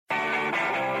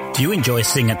Do you enjoy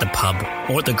sitting at the pub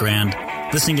or at the ground,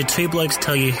 listening to two blokes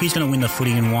tell you who's going to win the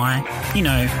footy and why? You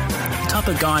know, the type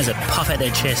of guys that puff out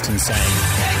their chest and say,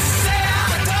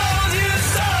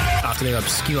 after their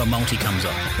obscure multi comes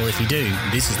on. Well, if you do,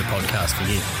 this is the podcast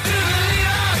for you.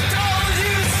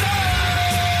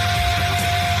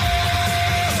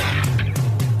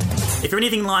 If you're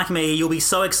anything like me, you'll be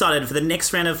so excited for the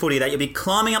next round of footy that you'll be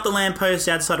climbing up the lamppost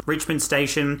outside Richmond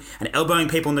Station and elbowing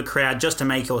people in the crowd just to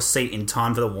make your seat in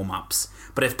time for the warm-ups.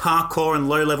 But if parkour and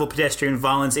low-level pedestrian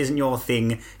violence isn't your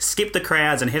thing, skip the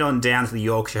crowds and head on down to the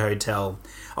Yorkshire Hotel.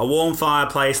 A warm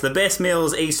fireplace, the best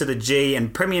meals east of the G,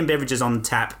 and premium beverages on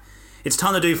tap. It's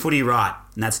time to do footy right,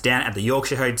 and that's down at the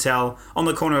Yorkshire Hotel on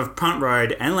the corner of Punt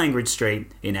Road and Langridge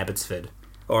Street in Abbotsford.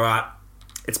 Alright,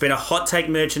 it's been a Hot Take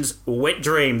Merchant's wet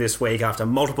dream this week after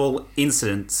multiple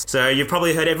incidents. So you've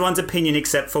probably heard everyone's opinion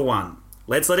except for one.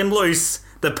 Let's let him loose,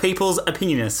 the people's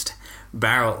opinionist.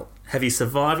 Barrel, have you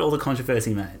survived all the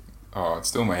controversy, mate? Oh, it's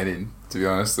still my head in, to be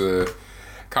honest.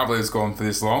 Can't believe it's gone for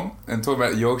this long. And talking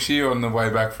about Yorkshire, on the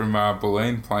way back from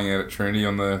Bulleen, playing out at Trinity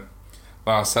on the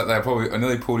last Saturday, I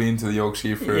nearly pulled into the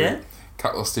Yorkshire for a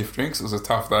couple of stiff drinks. It was a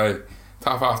tough day,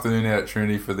 tough afternoon out at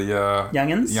Trinity for the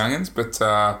young'uns. But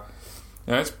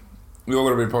we all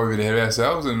got to be probably a bit ahead of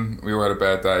ourselves, and we all had a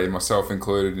bad day, myself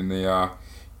included, in the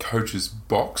coach's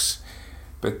box.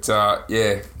 But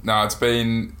it's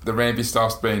been, the rampy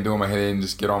stuff's been doing my head in,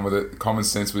 just get on with it. Common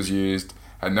sense was used,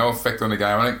 had no effect on the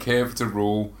game. I don't care if it's a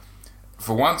rule.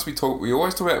 For once, we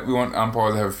always talk about we want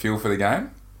umpires to have a feel for the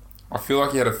game. I feel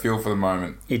like he had a feel for the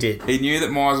moment. He did. He knew that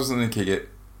Myers wasn't going to kick it.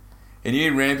 He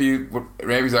knew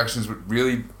Rampy's actions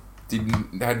really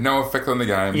had no effect on the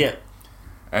game. Yeah.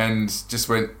 And just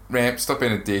went, Ramp, stop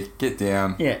being a dick, get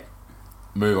down,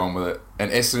 move on with it.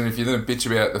 And Essendon, if you're going to bitch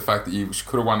about the fact that you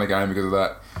could have won the game because of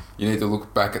that, you need to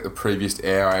look back at the previous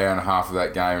hour and a half of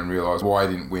that game and realise why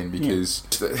they didn't win, because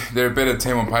they're a better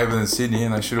team on paper than Sydney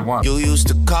and they should have won. You used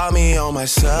to call me on my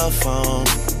cell phone,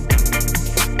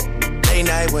 late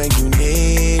night when you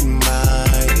need my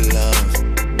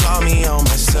love. Call me on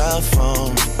my cell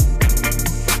phone,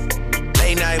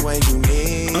 late night when you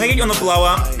need. I'm going to get you on the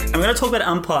blower. I'm going to talk about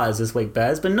umpires this week,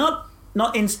 Baz, but not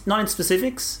in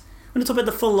specifics. I'm going to talk about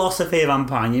the philosophy of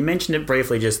umpiring. You mentioned it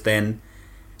briefly just then.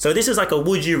 So this is like a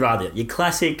would you rather, your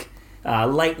classic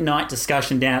late night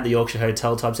discussion down at the Yorkshire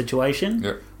Hotel type situation.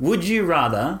 Yep. Would you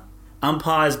rather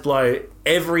umpires blow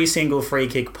every single free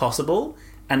kick possible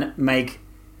and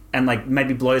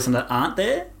maybe blow some that aren't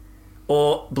there,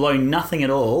 or blow nothing at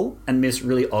all and miss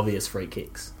really obvious free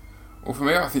kicks? Well, for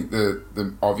me, I think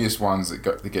the obvious ones that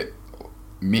get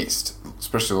missed,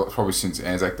 especially probably since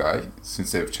Anzac Day,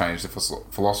 since they've changed the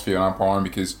philosophy on umpiring,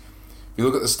 because if you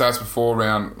look at the stats before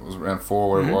round 4,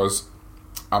 where it was,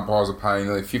 umpires are paying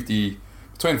nearly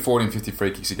between 40 and 50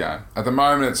 free kicks a game. At the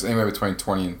moment, it's anywhere between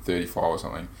 20 and 35 or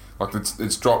something. Like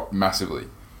it's dropped massively.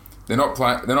 They're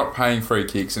not paying free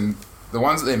kicks, and the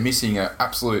ones that they're missing are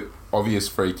absolute obvious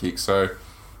free kicks. So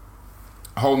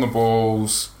holding the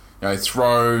balls,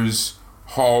 throws,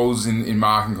 holes in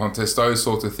marking contests, those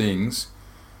sorts of things.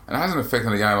 And it has an effect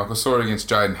on the game. Like I saw it against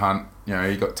Jaden Hunt.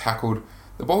 He got tackled.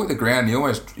 The ball hit the ground.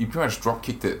 He pretty much drop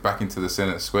kicked it back into the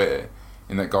centre square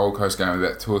in that Gold Coast game with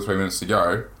about 2 or 3 minutes to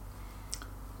go.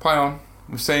 Play on.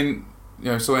 We've seen,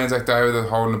 saw Anzac Day with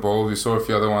holding the ball. We saw a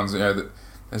few other ones,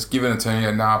 that's given a team,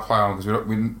 play on, because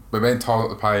we're being told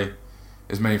not to pay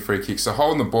as many free kicks. So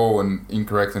holding the ball and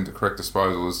incorrect and correct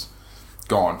disposal is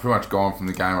gone, pretty much gone from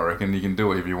the game, I reckon. You can do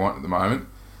whatever you want at the moment.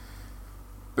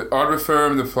 But I'd prefer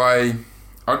him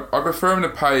to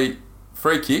pay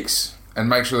free kicks and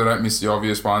make sure they don't miss the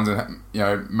obvious ones, and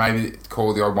maybe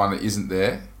call the odd one that isn't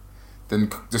there,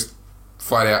 than just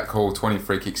flat out call 20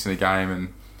 free kicks in a game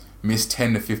and miss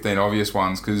 10 to 15 obvious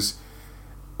ones. Because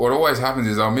what always happens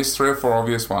is I'll miss 3 or 4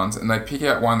 obvious ones and they pick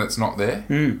out one that's not there,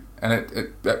 and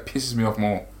that pisses me off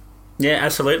more. Yeah,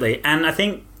 absolutely. And I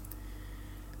think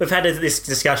we've had this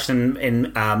discussion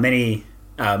in many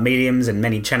mediums and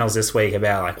many channels this week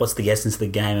about what's the essence of the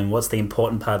game and what's the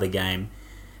important part of the game.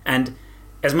 And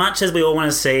as much as we all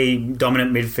want to see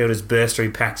dominant midfielders burst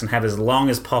through packs and have as long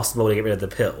as possible to get rid of the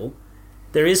pill,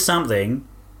 there is something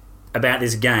about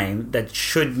this game that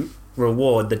should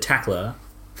reward the tackler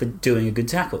for doing a good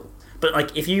tackle.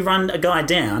 But if you run a guy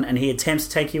down and he attempts to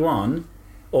take you on,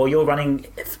 or you're running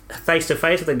face to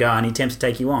face with a guy and he attempts to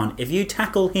take you on, if you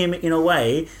tackle him in a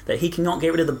way that he cannot get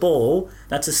rid of the ball,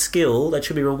 that's a skill that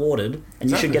should be rewarded, and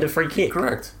you should get a free kick.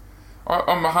 Correct.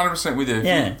 I'm 100% with you.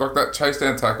 Yeah. That chase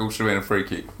down tackle should have been a free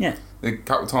kick. Yeah. A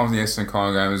couple of times in the Essendon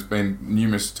Collingwood game, there's been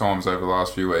numerous times over the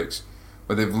last few weeks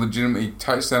where they've legitimately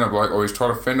chased down a bloke, or he's tried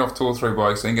to fend off 2 or 3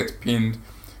 blokes, then gets pinned,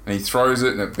 and he throws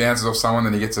it and it bounces off someone,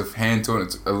 then he gets a hand to it, and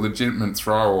it's a legitimate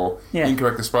throw or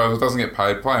incorrect disposal, doesn't get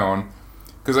paid, play on,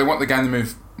 because they want the game to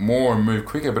move more and move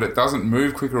quicker, but it doesn't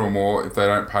move quicker or more if they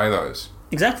don't pay those.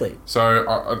 Exactly. So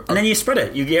and then you spread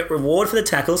it. You get reward for the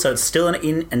tackle, so it's still an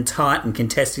in and tight and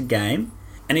contested game.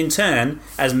 And in turn,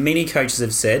 as many coaches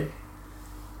have said,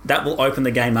 that will open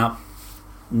the game up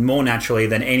more naturally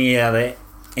than any other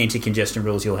anti-congestion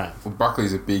rules you'll have. Well,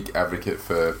 Buckley's a big advocate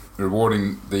for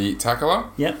rewarding the tackler.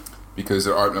 Yep. Because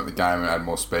it'll open up the game and add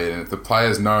more speed. And if the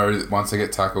players know that once they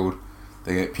get tackled,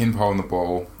 they get pinpole on the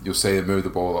ball, you'll see them move the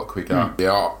ball a lot quicker.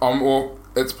 Yeah,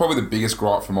 it's probably the biggest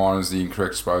gripe for mine is the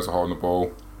incorrect disposal holding the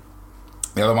ball.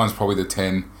 The other one's probably the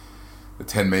 10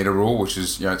 metre rule, which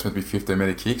is, it's meant to be 15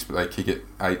 metre kicks, but they kick it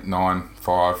 8, 9,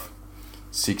 5,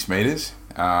 6 metres.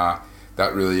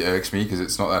 That really irks me because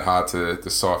it's not that hard to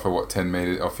decipher what 10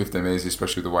 metres or 15 metres,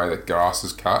 especially the way that grass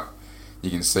is cut.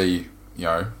 You can see,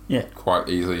 quite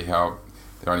easily how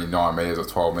they're only 9 metres or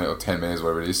 12 metres or 10 metres,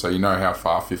 whatever it is, so you know how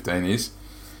far 15 is.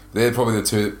 They're probably the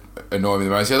two that annoy me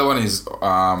the most. The other one is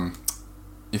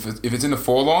if it's in the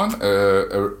forward line,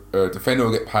 a defender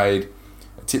will get paid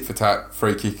a tit for tat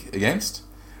free kick against,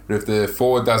 but if the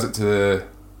forward does it to the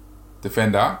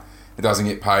defender, it doesn't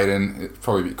get paid, and it's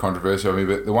probably a bit controversial of me,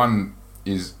 but the one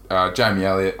is Jamie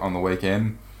Elliott on the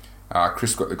weekend.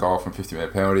 Chris got the goal from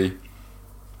 50-metre penalty.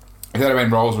 If that had been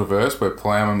roles reversed, where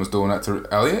Plowman was doing that to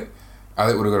Elliott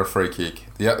would have got a free kick.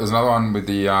 There's another one with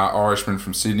the Irishman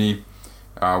from Sydney,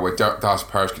 where Darcy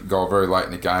Parish got a goal very late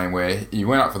in the game, where he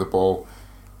went up for the ball,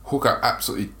 hooker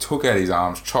absolutely took out his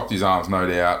arms, chopped his arms, no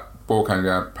doubt, ball came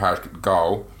down, Parish got the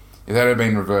goal. If that had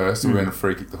been reversed, it would have been a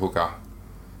free kick to hooker.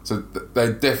 So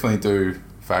they definitely do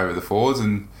favour the forwards,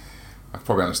 and I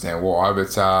probably understand why,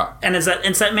 but... and it's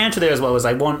that mantra there as well, is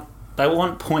they want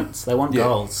points, they want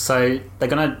goals. So they're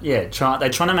going to, they're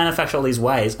trying to manufacture all these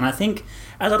ways. And I think,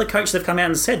 as other coaches have come out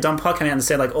and said, Don Pike came out and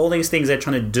said, like, all these things they're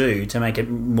trying to do to make it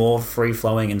more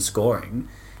free-flowing and scoring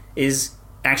is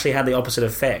actually had the opposite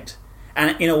effect.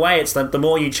 And in a way, it's like the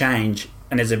more you change,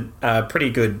 and there's a pretty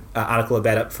good article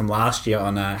about it from last year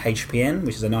on HPN,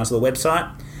 which is a nice little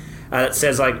website, that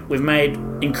says, like, we've made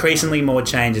increasingly more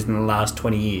changes in the last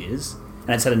 20 years, and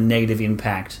it's had a negative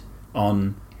impact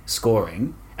on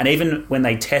scoring. And even when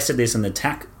they tested this in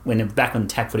back when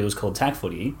tack footy was called tack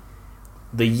footy,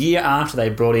 the year after they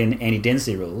brought in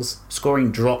anti-density rules,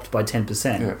 scoring dropped by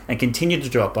 10% and continued to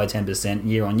drop by 10%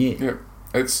 year on year. Yeah,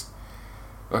 it's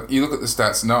like you look at the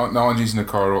stats. No one's using the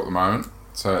corridor at the moment,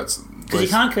 so it's because you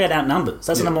can't create out numbers.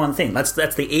 That's the number one thing. That's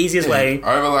the easiest way.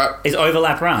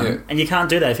 Overlap run, and you can't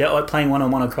do that if you're playing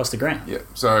 1-on-1 across the ground. Yeah,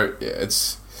 so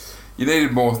it's. You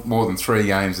needed more than 3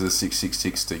 games of the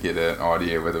 6-6-6 to get an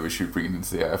idea whether we should bring it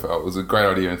into the AFL. It was a great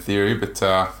idea in theory, but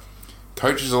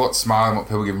coaches are a lot smarter than what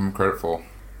people give them credit for.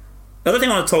 The other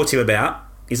thing I want to talk to you about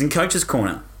is in Coach's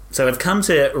Corner. So we've come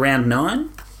to round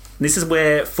 9. This is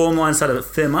where form lines started to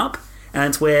firm up, and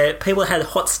it's where people had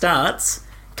hot starts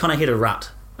kind of hit a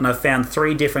rut. And I've found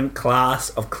 3 different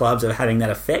class of clubs of having that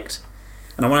effect.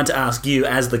 And I wanted to ask you,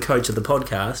 as the coach of the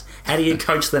podcast, how do you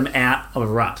coach them out of a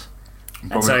rut?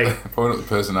 Probably not the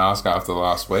person to ask after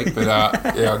last week, but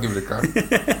I'll give it a crack.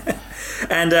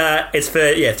 And it's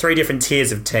for 3 different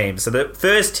tiers of teams. So the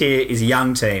first tier is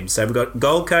young teams. So we've got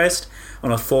Gold Coast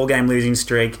on a 4-game losing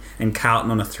streak and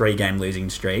Carlton on a 3-game losing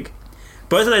streak.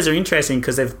 Both of those are interesting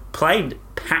because they've played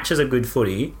patches of good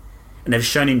footy and they've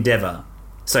shown endeavour.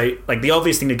 So like the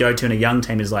obvious thing to go to in a young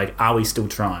team is like, are we still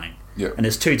trying? Yep. And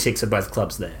there's 2 ticks of both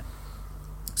clubs there.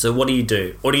 So what do you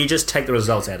do? Or do you just take the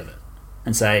results out of it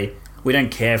and say, we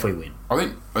don't care if we win? I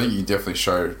think you definitely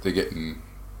show they're getting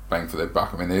bang for their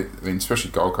buck. I mean, especially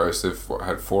Gold Coast, they've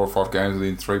had 4 or 5 games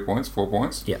within 4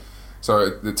 points. Yeah.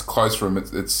 So it's close for them.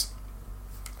 It's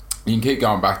you can keep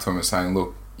going back to them and saying,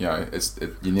 look, you're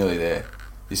nearly there.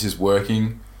 This is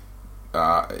working.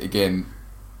 Again,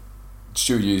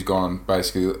 Stuart Hughes gone.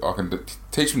 Basically, I can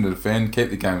teach them to defend,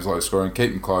 keep the games low scoring,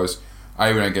 keep them close.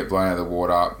 A, we don't get blown out of the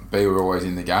water. B, we're always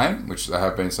in the game, which they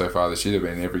have been so far this year. They've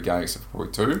been in every game except for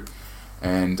probably 2.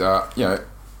 And,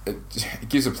 it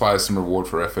gives the players some reward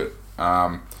for effort.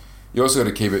 You also got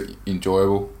to keep it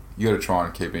enjoyable. You got to try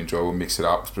and keep it enjoyable, mix it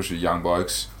up, especially young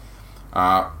blokes.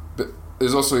 But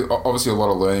there's also obviously a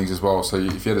lot of learnings as well. So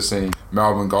if you had seen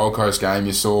Melbourne Gold Coast game,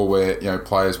 you saw where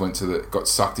players got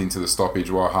sucked into the stoppage.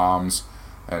 Roy Harms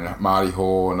and Marty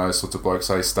Hall and those sorts of blokes,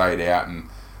 they stayed out and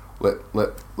let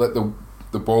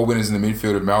the ball winners in the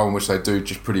midfield of Melbourne, which they do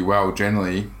just pretty well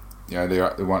generally.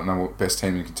 They're one number best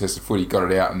team in contested footy,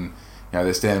 got it out, and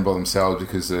they're standing by themselves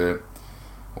because they're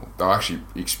actually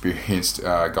experienced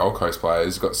Gold Coast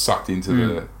players got sucked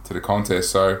into the contest.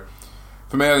 So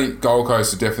For me, I think Gold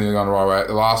Coast are definitely going the right way.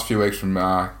 The last few weeks from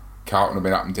Carlton have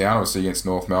been up and down. Obviously against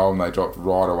North Melbourne, they dropped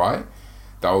right away.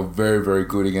 They were very, very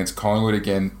good against Collingwood.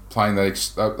 Again, playing they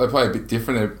play a bit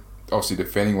different. They're obviously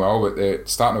defending well, but they're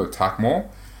starting to attack more.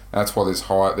 And that's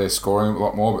why they're scoring a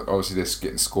lot more, but obviously they're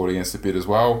getting scored against a bit as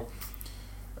well.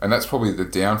 And that's probably the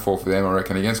downfall for them, I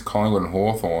reckon. Against Collingwood and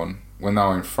Hawthorn, when they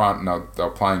were in front and they were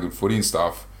playing good footy and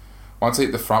stuff, once they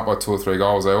hit the front by 2 or 3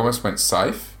 goals, they almost went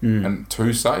safe and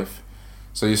too safe.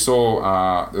 So you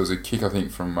saw there was a kick, I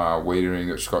think, from Wiedering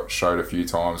that got showed a few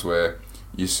times where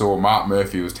you saw Mark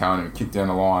Murphy was telling him, kick down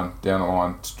the line,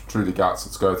 through the guts,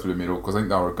 let's go through the middle, because I think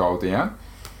they were a goal down.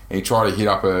 And he tried to hit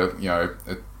up a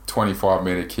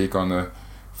 25-metre kick on the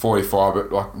 45,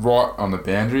 but like right on the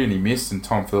boundary, and he missed, and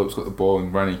Tom Phillips got the ball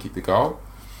and ran and kicked the goal.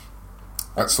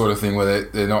 That sort of thing where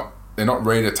they're not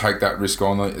ready to take that risk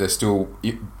on. They're still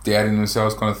doubting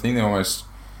themselves, kind of thing. They're almost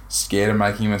scared of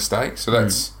making a mistake. So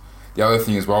that's the other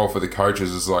thing as well for the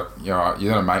coaches is like, you're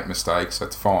going to make mistakes,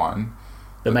 that's fine.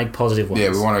 But make positive ones.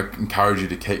 Yeah, we want to encourage you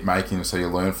to keep making them so you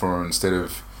learn from them instead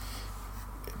of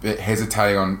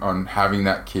hesitating on having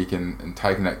that kick and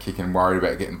taking that kick and worried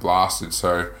about getting blasted.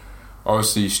 So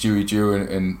obviously Stewie Dew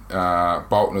and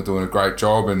Bolton are doing a great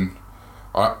job, and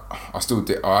I still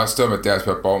have my doubts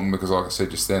about Bolton because, like I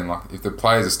said just then, like if the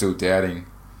players are still doubting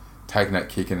taking that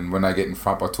kick, and when they get in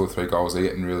front by 2 or 3 goals, they're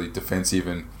getting really defensive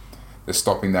and they're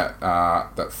stopping that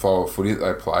flow of footy that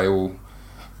they play,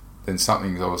 then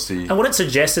something's obviously... And what it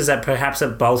suggests is that perhaps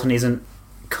that Bolton isn't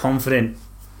confident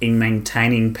in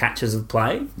maintaining patches of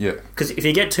play. Yeah. Because if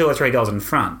you get 2 or 3 goals in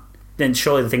front, then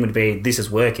surely the thing would be, this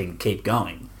is working, keep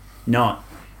going. Not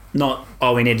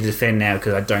we need to defend now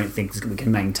because I don't think we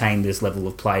can maintain this level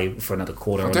of play for another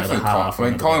quarter or another half. I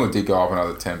mean, Collingwood did go up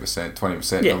another 10%,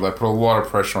 20%. Yeah. They put a lot of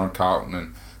pressure on Carlton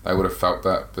and they would have felt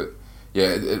that. But yeah,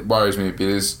 it worries me a bit.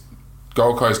 Is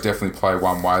Gold Coast definitely play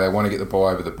one way. They want to get the ball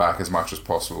over the back as much as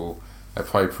possible. They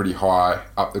play pretty high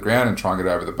up the ground and try and get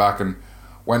over the back. And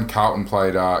when Carlton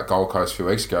played Gold Coast a few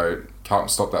weeks ago, Carlton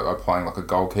stopped that by playing like a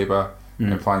goalkeeper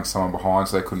and playing someone behind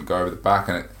so they couldn't go over the back.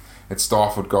 And it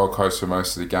stifled Gold Coast for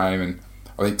most of the game. And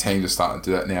I think teams are starting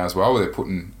to do that now as well, where they're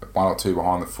putting 1 or 2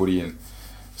 behind the footy and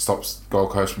stops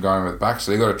Gold Coast from going over the back.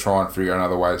 So they've got to try and figure out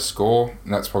another way to score.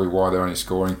 And that's probably why they're only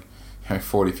scoring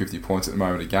 40, 50 points at the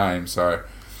moment a game. So...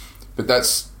 But I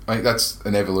think that's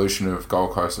an evolution of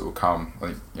Gold Coast that will come.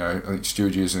 I think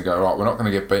Stuart Hughes going to go, right, we're not going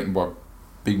to get beaten by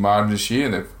big margin this year,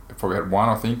 and they've probably had one,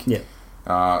 I think. Yeah.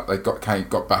 They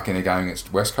got back in a game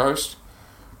against West Coast,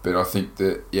 but I think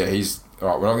that he's all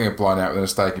right. We're not going to get blown out. We're going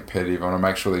to stay competitive. I want to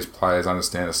make sure these players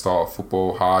understand the style of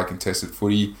football, hard contested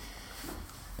footy,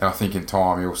 and I think in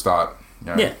time he'll start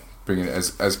bringing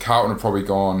it. As Carlton have probably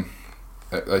gone,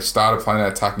 they started playing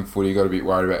that attacking footy. You got to be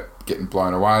worried about getting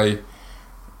blown away.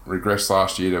 Regressed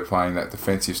last year to playing that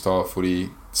defensive style of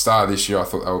footy. Start of this year, I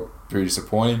thought they were pretty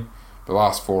disappointing. The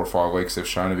last 4 or 5 weeks, they've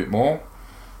shown a bit more,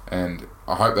 and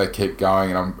I hope they keep going.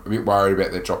 And I'm a bit worried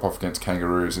about their drop off against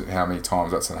Kangaroos and how many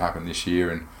times that's going to happen this year.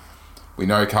 And we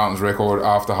know Carlton's record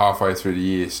after halfway through the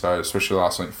year, so especially the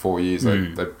last 4 years,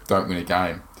 they don't win a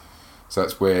game. So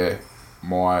that's where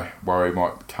my worry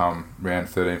might come round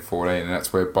 13, 14, and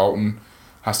that's where Bolton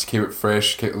has to keep it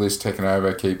fresh, keep the list taken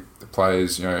over, keep the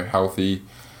players healthy.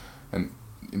 And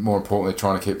more importantly,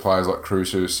 trying to keep players like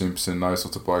Crusoe, Simpson, those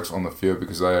sorts of blokes on the field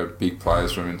because they are big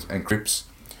players from and Cripps,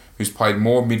 who's played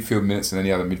more midfield minutes than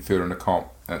any other midfielder in the comp,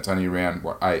 and it's only around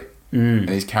 8, and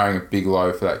he's carrying a big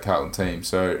load for that Carlton team.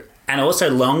 So and also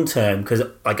long term, because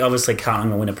obviously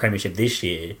Carlton will win a premiership this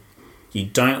year. You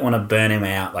don't want to burn him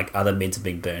out like other mids have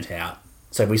been burnt out.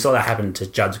 So we saw that happen to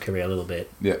Judd's career a little bit,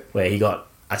 where he got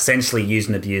essentially used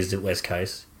and abused at West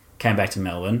Coast. Came back to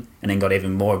Melbourne and then got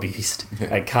even more abused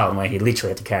at Carlton, where he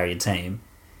literally had to carry a team.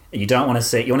 And you don't want to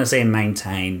see. You want to see him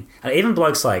maintain. And even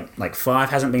blokes like Fife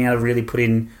hasn't been able to really put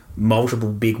in multiple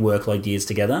big workload years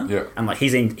together. Yeah. And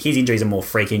his injuries are more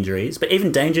freak injuries. But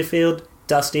even Dangerfield,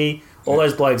 Dusty, all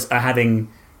those blokes are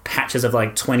having patches of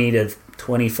 20 to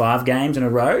 25 games in a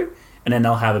row, and then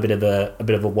they'll have a bit of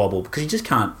a wobble because you just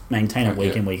can't maintain it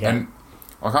week in, week out. And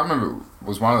I can't remember. It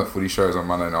was one of the footy shows on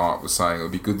Monday night was saying it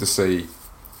would be good to see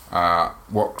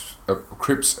what a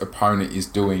Cripps opponent is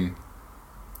doing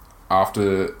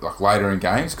after later in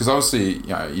games, because obviously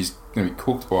he's going to be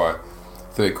cooked by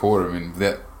third quarter. I mean,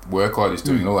 that workload he's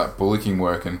doing, all that bullocking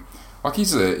work, and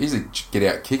he's a get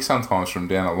out kick sometimes from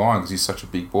down the line because he's such a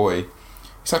big boy.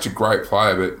 He's such a great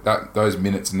player, but those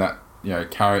minutes and that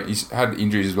carrying, he's had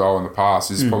injuries as well in the past.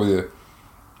 This is probably the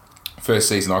first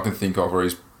season I can think of where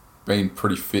he's been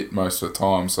pretty fit most of the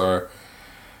time.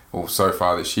 So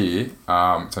far this year,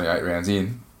 it's only 8 rounds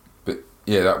in. But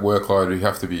yeah, that workload, you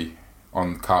have to be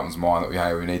on Carlton's mind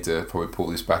that we need to probably pull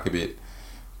this back a bit.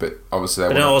 But obviously,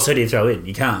 but then also, do you throw in?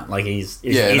 You can't. Like he's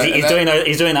doing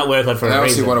that workload for a reason. They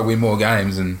obviously want to win more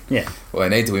games, and yeah, well,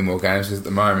 they need to win more games because at the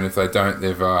moment, if they don't,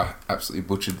 they've absolutely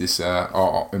butchered this.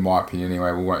 In my opinion,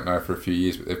 anyway, we won't know for a few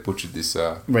years, but they've butchered this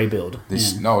rebuild.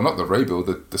 No, not the rebuild,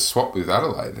 the swap with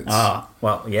Adelaide.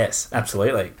 Well, yes,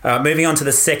 absolutely. Moving on to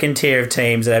the second tier of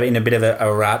teams that are in a bit of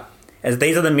a rut, as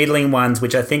these are the middling ones,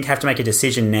 which I think have to make a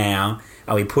decision now.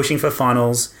 Are we pushing for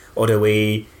finals, or do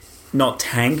we not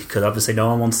tank, because obviously no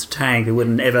one wants to tank. We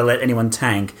wouldn't ever let anyone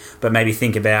tank, but maybe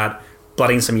think about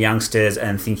blooding some youngsters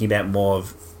and thinking about more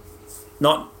of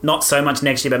not so much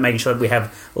next year, but making sure that we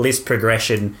have list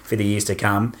progression for the years to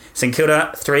come. St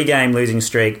Kilda, 3-game losing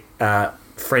streak.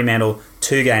 Fremantle,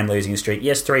 2-game losing streak.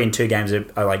 Yes, 3 and 2 games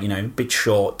are a bit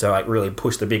short to really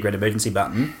push the big red emergency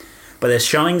button, but they're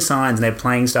showing signs and they're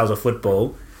playing styles of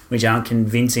football which aren't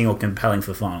convincing or compelling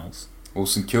for finals. Well,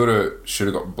 St Kilda should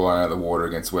have got blown out of the water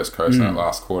against West Coast in that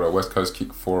last quarter. West Coast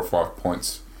kicked 4 or 5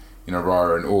 points in a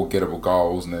row and all gettable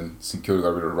goals, and then St Kilda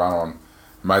got a bit of a run on,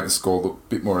 made the score look a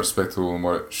bit more respectable than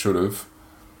what it should have.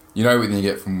 You know what you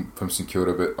get from St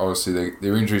Kilda, but obviously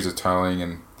their injuries are tolling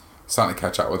and starting to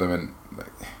catch up with them, and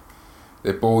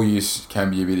their ball use can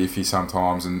be a bit iffy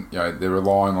sometimes, and they're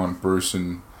relying on Bruce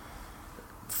and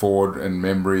Ford and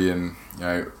Membry, and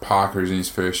Parker is in his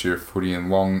first year of footy, and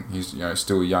Long, he's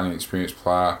still a young and experienced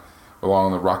player, relying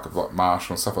on the ruck of like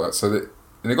Marshall and stuff like that. So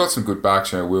they got some good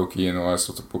backs, Wilkie and all those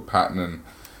sorts of good Patton, and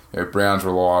Brown's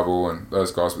reliable and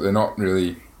those guys, but they're not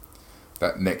really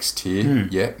that next tier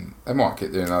yet. They might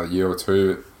get there another year or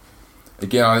two. But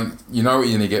again, I think you know what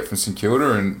you're going to get from St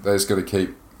Kilda, and they just got to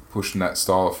keep pushing that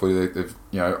style of footy. They've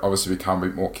obviously become a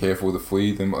bit more careful with the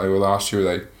footy than what they were last year.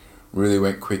 They really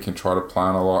went quick and tried to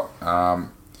plan a lot.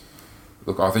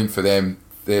 Look, I think for them,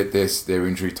 their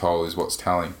injury toll is what's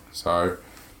telling. So,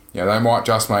 they might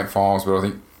just make finals, but I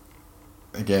think,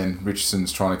 again,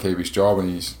 Richardson's trying to keep his job, and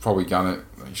he's probably done it.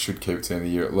 He should keep it to the end of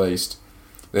the year at least.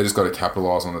 They just got to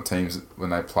capitalise on the teams when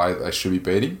they play that they should be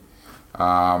beating.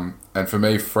 And for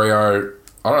me, Freo,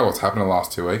 I don't know what's happened in the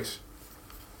last 2 weeks.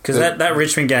 Because that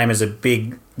Richmond game is a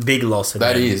big loss for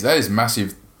them. That is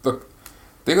massive. Look,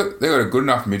 they got a good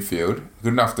enough midfield,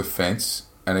 good enough defence,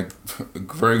 and a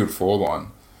very good forward line.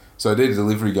 So their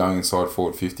delivery going inside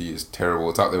forward 50 is terrible.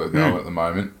 It's up there with Melbourne at the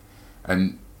moment.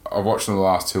 And I've watched them the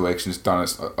last 2 weeks and just done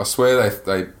it. I swear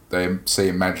they see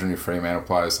imaginary Fremantle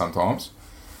players sometimes.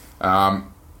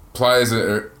 Players that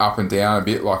are up and down a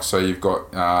bit, like so you've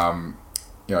got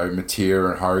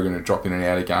Matera and Hogan are dropping in and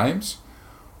out of games.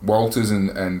 Walters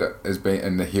and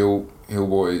the Hill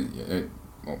boy,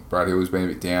 Brad Hill has been a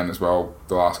bit down as well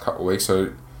the last couple of weeks.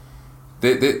 So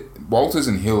Walters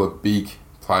and Hill are big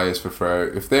players for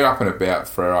Freo. If they're up and about,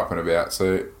 Freo are up and about.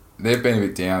 So they've been a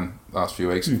bit down the last few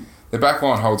weeks. Their back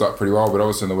line holds up pretty well, but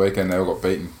obviously on the weekend they all got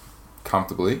beaten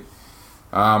comfortably.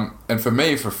 And for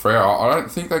me, for Freo, I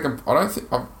don't think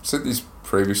I've said this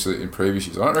previously in previous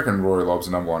years. I don't reckon Rory Lobb's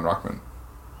the number one ruckman.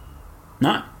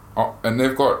 No. And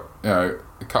they've got a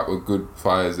couple of good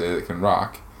players there that can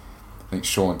ruck. I think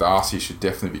Sean Darcy should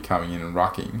definitely be coming in and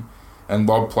rucking. And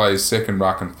Lobb plays second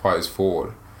ruck and plays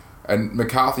forward. And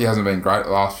McCarthy hasn't been great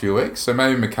the last few weeks, so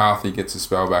maybe McCarthy gets a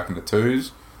spell back into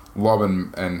twos. Lobb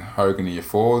and Hogan are your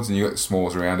forwards, and you got the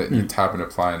smalls around it, and you're tapping to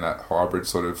playing that hybrid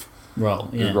sort of role.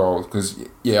 Because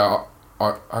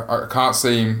I can't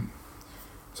see him.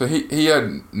 So he had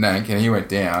Nank and he went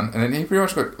down, and then he pretty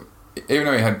much got, even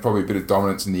though he had probably a bit of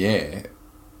dominance in the air,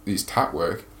 his tap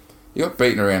work, he got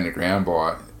beaten around the ground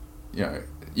by,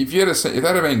 if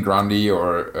that had been Grundy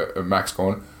or a Max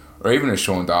Gawn or even a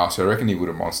Sean Darcy, I reckon he would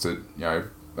have monstered,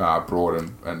 Broad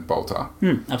and Bolter.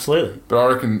 Absolutely. But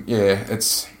I reckon,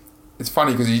 it's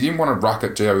funny because he didn't want to ruck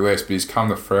at GWS, but he's come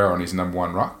to Freo and he's number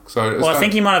one ruck. So I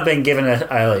think he might have been given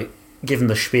given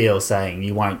the spiel saying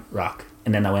you won't ruck,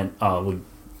 and then they went, we're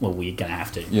going to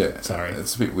have to. Yeah, sorry,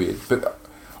 it's a bit weird. But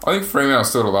I think Fremantle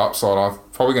still have upside. I'm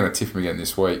probably going to tip him again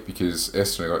this week because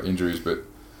Eston got injuries. But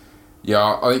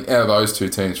I think out of those two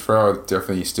teams, Freo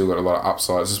definitely still got a lot of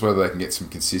upside. It's just whether they can get some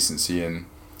consistency and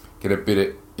get a bit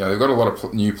of. They've got a lot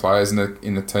of new players in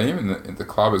the team in the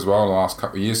club as well in the last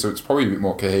couple of years, so it's probably a bit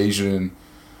more cohesion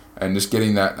and just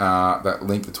getting that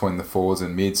link between the forwards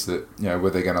and mids that where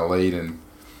they're going to lead and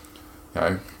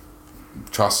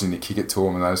trusting to kick it to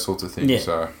them and those sorts of things. Yeah.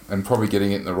 So and probably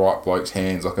getting it in the right bloke's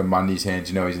hands, like a Mundy's hands.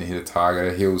 He's going to hit a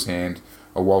target, a Hill's hand,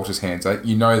 a Walter's hands. They're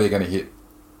going to hit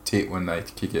tit when they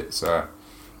kick it. So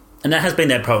and that has been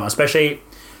their problem, especially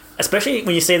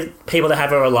when you see people that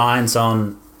have a reliance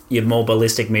on your more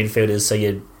ballistic midfielders, so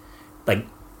you like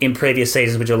in previous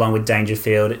seasons with Geelong with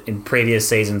Dangerfield, in previous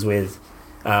seasons with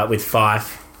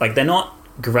Fife, like they're not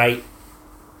great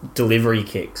delivery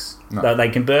kicks. No. They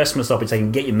can burst from a stoppage. They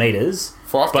can get your meters.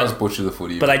 Fife does butcher the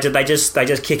footy. But they just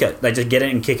kick it. They just get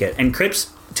it and kick it. And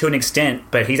Cripps, to an extent,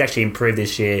 but he's actually improved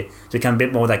this year to become a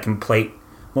bit more that complete,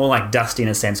 more like Dusty in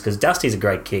a sense, because Dusty's a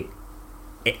great kick,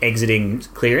 exiting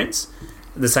clearance.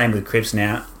 The same with Cripps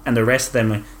now. And the rest of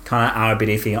them kind of are a bit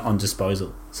iffy on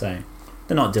disposal. So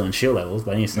they're not Dylan Shield levels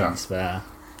by any sense. No. But,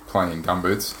 playing in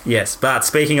gumboots. yes, but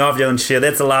speaking of Dylan Shield,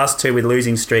 that's the last two with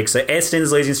losing streaks. So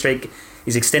Essendon's losing streak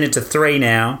is extended to 3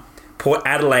 now. Port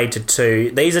Adelaide to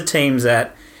 2. These are teams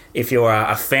that, if you're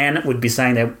a fan, would be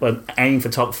saying they're aiming for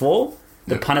top 4.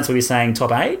 The pundits would be saying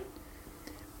top 8.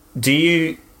 Do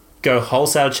you go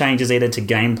wholesale changes either to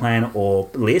game plan or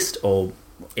list, or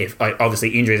if obviously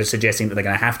injuries are suggesting that they're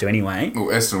going to have to anyway? Well,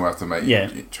 Essendon will have to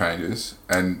make changes,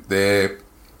 and they're.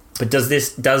 But does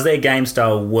their game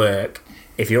style work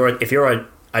if you're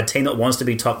a team that wants to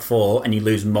be top 4 and you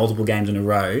lose multiple games in a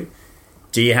row?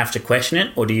 Do you have to question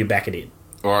it, or do you back it in?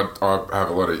 Well, I have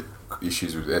a lot of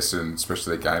issues with Essendon,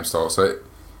 especially their game style. So,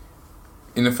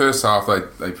 in the first half, they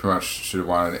pretty much should have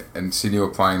won it, and Sydney were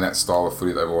playing that style of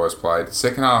footy they've always played.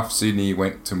 Second half, Sydney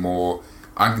went to more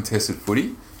uncontested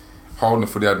footy, holding the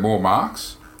footy, had more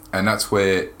marks, and that's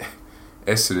where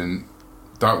Essendon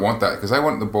don't want that, because they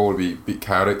want the ball to be a bit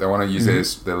chaotic. They want to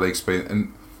use their leg speed,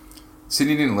 and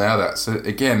Sydney didn't allow that. So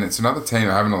again, it's another team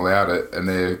that haven't allowed it, and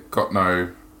they've got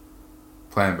no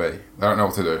plan B. They don't know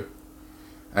what to do.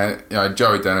 And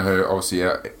Joey Danaher obviously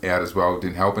out as well,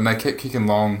 didn't help, and they kept kicking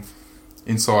long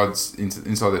inside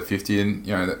their 50, and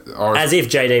the Irish, as if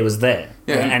JD was there,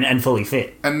 and fully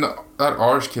fit. And that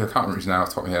Irish kid, I can't remember his name off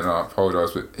the top of my head, and I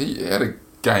apologise, but he had a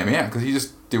game out because he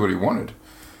just did what he wanted.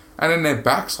 And then their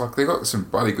backs, like they got some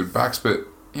bloody good backs, but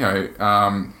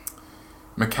McCartan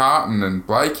and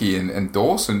Blakey and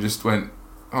Dawson just went,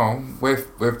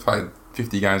 we've played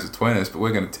 50 games between us, but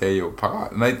we're going to tear you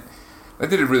apart. And they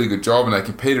did a really good job, and they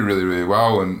competed really, really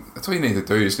well, and that's all you need to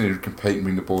do. You just need to compete and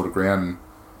bring the ball to ground.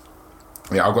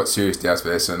 And I've got serious doubts for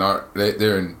this, and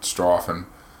they're in strife, and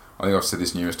I think I've said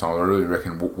this numerous times. I really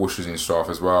reckon Woosh is in strife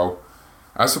as well.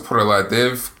 As for Port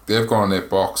Adelaide, they've gone on their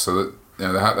box, so that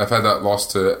they've had that loss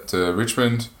to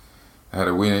Richmond. They had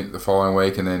a win the following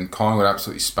week, and then Collingwood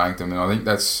absolutely spanked them, and I think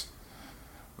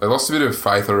they lost a bit of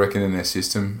faith, I reckon, in their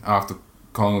system after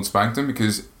Collingwood spanked them,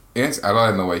 because against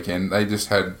Adelaide on the weekend, they just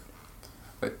had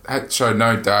showed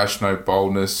no dash, no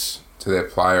boldness to their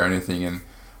play or anything, and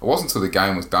it wasn't until the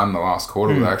game was done in the last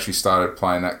quarter where they actually started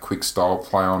playing that quick style,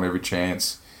 play on every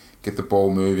chance, get the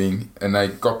ball moving, and they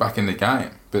got back in the game,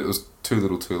 but it was too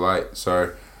little too late.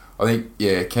 So I think,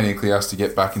 Kenny Clear has to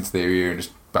get back into their ear and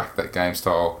just back that game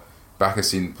style, back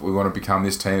us in. We want to become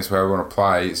this team, it's how we want to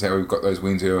play, it's how we've got those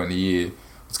wins early in the year.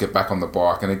 Let's get back on the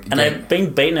bike. And they've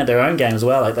been beaten at their own game as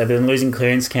well. Like they've been losing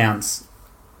clearance counts,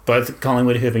 both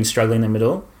Collingwood, who have been struggling in the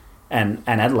middle, and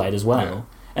Adelaide as well. Yeah.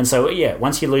 And so,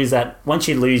 once you lose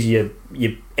your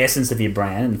essence of your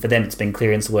brand, and for them it's been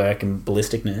clearance work and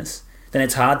ballisticness, then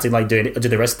it's hard to do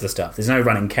the rest of the stuff. There's no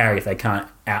run and carry if they can't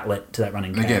outlet to that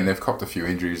running carry. Again, they've copped a few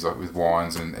injuries like with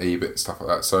Wines and Ebert and stuff like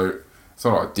that, so it's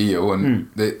not ideal.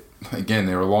 And they're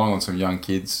relying on some young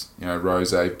kids,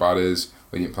 Rose, Butters,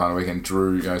 we didn't play on the weekend,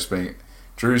 Drew,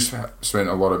 Drew's spent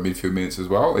a lot of midfield minutes as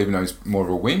well, even though he's more of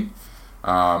a wing.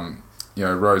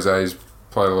 Rose's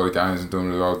played a lot of games and doing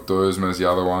really well. Dursman's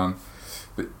the other one.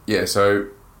 But so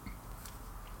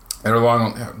they're relying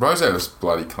on... Rose was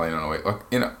bloody clean on a week. Like,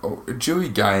 in a Dewey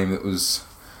game, it was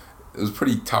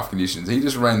pretty tough conditions. He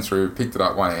just ran through, picked it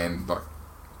up one hand, like,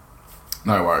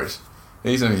 no worries.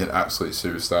 He's going to be an absolute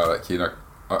superstar, that kid.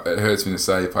 It hurts me to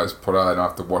say he plays Port Adelaide and I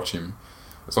have to watch him.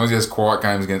 As long as he has quiet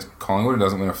games against Collingwood and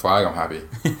doesn't win a flag, I'm happy.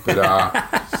 But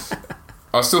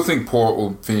I still think Port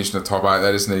will finish in the top 8.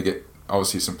 They just need to get,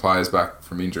 obviously, some players back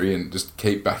from injury and just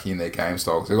keep backing in their game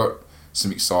style. They've got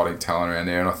some exciting talent around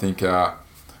there, and I think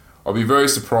I'll be very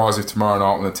surprised if tomorrow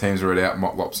night when the teams are read out,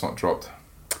 Motlop's not dropped.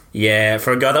 Yeah,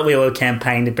 for a guy that we were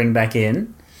campaigning to bring back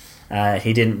in,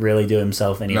 he didn't really do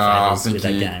himself any favours with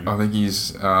that game. I think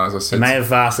he's, as I said... He may have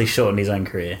vastly shortened his own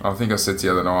career. I think I said the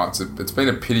other night, it's been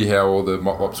a pity how all the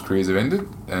Motlop's careers have ended,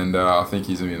 and I think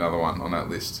he's going to be another one on that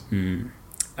list.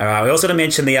 All right, we also got to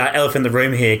mention the elephant in the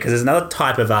room here, because there's another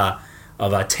type of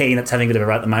a team that's having a bit of a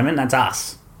rut at the moment, and that's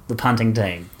us, the punting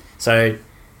team. So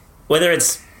whether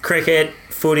it's cricket,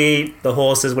 footy, the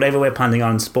horses, whatever we're punting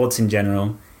on, sports in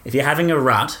general, if you're having a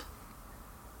rut,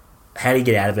 how do you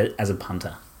get out of it as a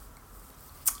punter?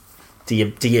 Do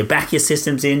you back your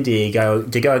systems in? Do you go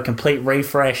a complete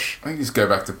refresh? I think you just go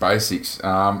back to basics.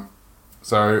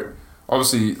 So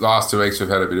obviously last 2 weeks we've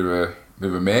had a bit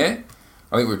of a mare.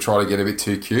 I think we've tried to get a bit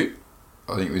too cute.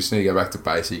 I think we just need to go back to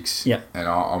basics. Yeah. And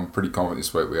I'm pretty confident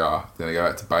this week we are going to go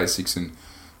back to basics and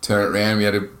turn it around. We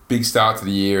had a big start to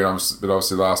the year, but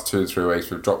obviously the last 2 to 3 weeks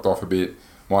we've dropped off a bit.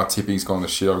 My tipping's gone to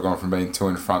shit. I've gone from being 2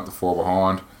 in front to 4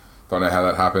 behind. Don't know how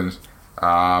that happened.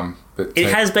 But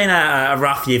it has been a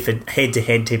rough year for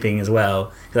head-to-head tipping as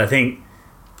well. Because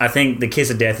I think the Kiss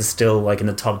of Death is still like in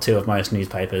the top 2 of most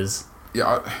newspapers.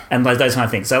 Yeah, and those kind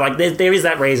of things. So like there is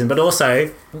that reason, but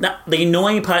also the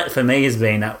annoying part for me has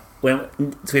been that when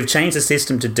we've changed the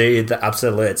system to do the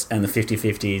upset alerts and the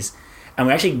 50-50s, and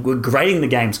we're grading the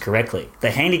games correctly. The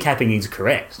handicapping is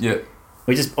correct. Yeah.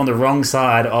 We're just on the wrong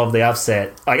side of the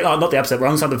upset. Not the upset,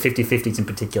 wrong side of the 50-50s in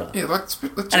particular. Yeah,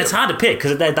 and it's hard to pick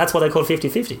because that's why they call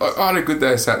 50-50s. I had a good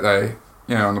day Saturday,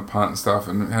 on the punt and stuff,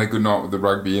 and had a good night with the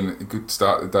rugby and a good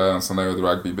start of the day on Sunday with the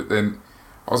rugby, but then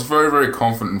I was very, very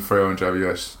confident in Freo and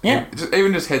JWS. Yeah.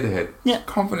 Even just head-to-head. Yeah.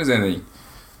 Confident as anything.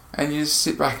 And you just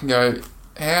sit back and go,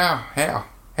 How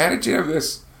did you have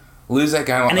this? Lose that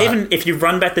game like that? And even if you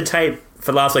run back the tape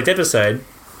for last week's episode,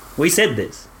 we said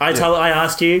this. I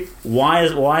asked you, why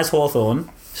is Hawthorn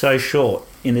so short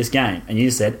in this game? And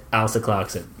you said Alistair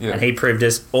Clarkson. Yeah. And he proved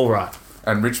us all right.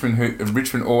 And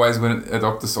Richmond always went at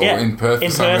Optus or in Perth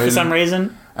for some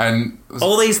reason. And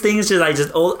all these things,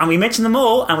 and we mentioned them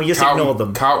all, and we just ignored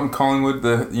them. Carlton, Collingwood,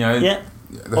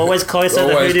 always close to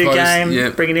the hoodoo game. Yeah.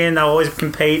 Bring it in, they'll always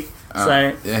compete.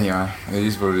 Anyway, it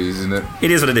is what it is, isn't it?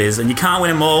 It is what it is, and you can't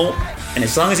win them all. And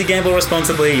as long as you gamble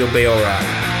responsibly, you'll be all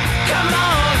right. Come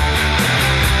on.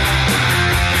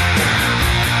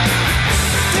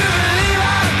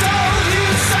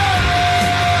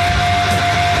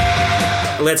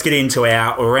 Let's get into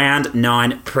our round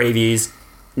 9 previews.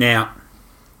 Now,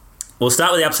 we'll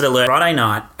start with the upset alert. Friday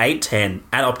night, 8:10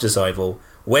 at Optus Oval,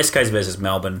 West Coast versus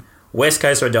Melbourne. West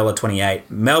Coast are $1.28.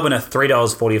 Melbourne are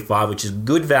 $3.45, which is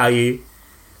good value.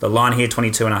 The line here,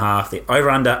 22.5. The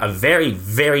over-under, a very,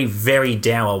 very, very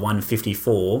dour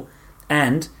 154.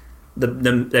 And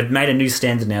they've made a new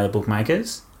standard now, the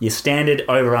bookmakers. Your standard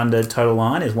over-under total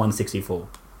line is 164.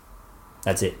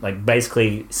 That's it. Like,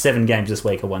 basically, 7 games this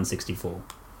week are 164.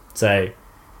 So,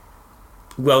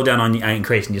 well done on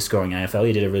increasing your scoring, AFL.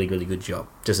 You did a really, really good job.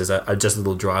 Just as a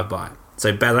little drive-by.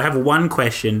 So, Baz, I have one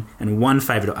question and one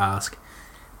favour to ask.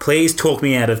 Please talk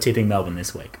me out of tipping Melbourne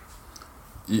this week.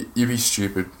 You'd be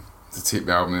stupid to tip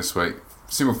Melbourne this week.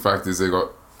 Simple fact is they've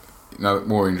got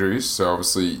more injuries. So,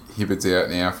 obviously, Hibbert's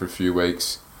out now for a few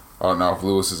weeks. I don't know if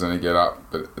Lewis is going to get up,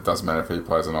 but it doesn't matter if he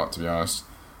plays or not, to be honest.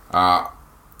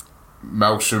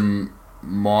 Melksham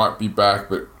might be back,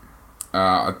 but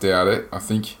I doubt it. I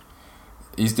think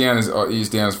he's down as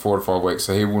 4 to 5 weeks,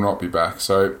 so he will not be back.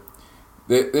 So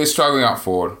they're struggling up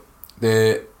forward.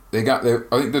 I think they're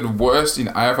the worst in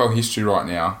AFL history right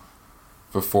now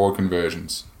for forward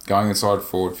conversions, going inside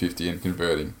forward 50 and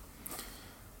converting.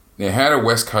 Now, how do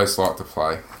West Coast like to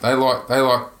play? They like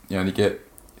to get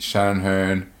Shannon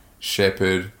Hearn,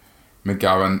 Shepherd,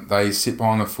 McGovern. They sit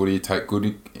behind the footy, take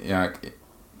good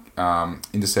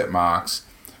intercept marks.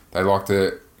 They like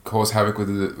to cause havoc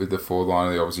with the forward line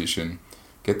of the opposition,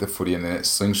 get the footy in there,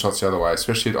 slingshots the other way,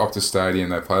 especially at Optus Stadium.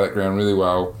 They play that ground really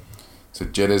well. So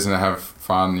Jeddah's going to have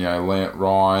fun.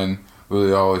 Ryan,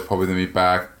 Willie O is probably going to be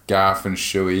back. Gaff and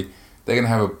Shuey. They're going to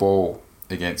have a ball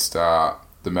against the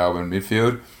Melbourne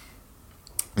midfield.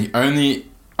 The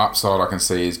only upside I can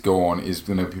see is Gawn is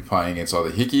going to be playing against either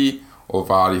Hickey or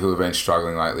Vardy, who have been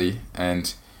struggling lately.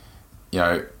 And,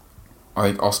 I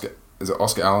think Oscar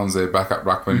Allen's their backup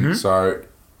ruckman, Mm-hmm. so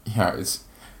it's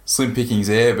slim pickings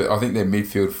there. But I think their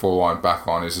midfield, four-line, back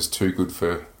line is just too good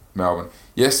for Melbourne.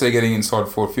 Yes, they're getting inside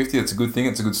 450. That's a good thing.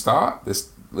 It's a good start. At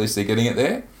least they're getting it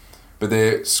there. But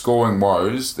their scoring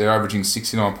woes, they're averaging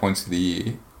 69 points for the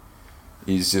year,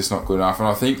 is just not good enough. And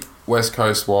I think West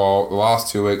Coast, while the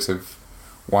last 2 weeks have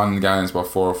won games by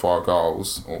 4 or 5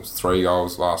 goals, or 3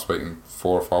 goals last week and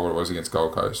 4 or 5 what it was against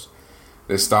Gold Coast,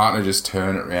 they're starting to just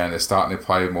turn it around. They're starting to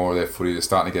play more of their footy. They're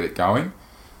starting to get it going.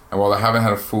 And while they haven't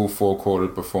had a full 4-quarter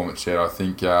performance yet, I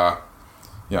think,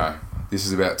 this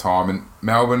is about time. And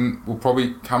Melbourne will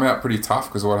probably come out pretty tough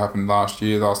because of what happened last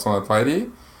time they played here.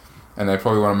 And they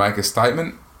probably want to make a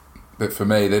statement. But for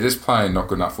me, they're just playing not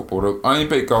good enough football to only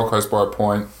beat Gold Coast by a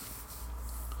point.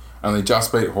 Only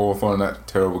just beat Hawthorn in that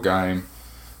terrible game.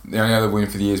 The only other win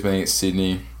for the year has been against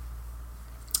Sydney.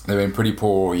 They've been pretty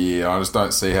poor all year. I just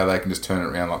don't see how they can just turn it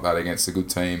around like that against a good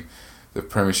team. The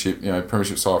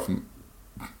premiership side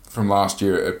from last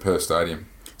year at Perth Stadium.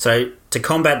 So to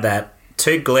combat that,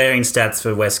 2 glaring stats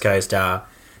for West Coast are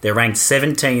they're ranked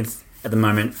 17th at the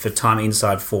moment for time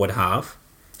inside forward half.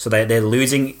 So they're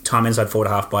losing time inside forward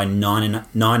half by 9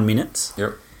 minutes.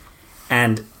 Yep.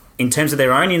 And in terms of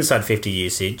their own inside 50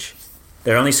 usage,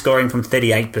 They're only scoring from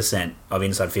 38% of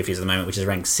inside 50s at the moment, which is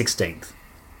ranked 16th.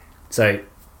 So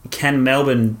can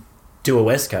Melbourne do a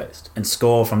West Coast and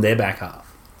score from their back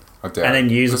half? I doubt. And then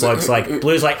use blokes like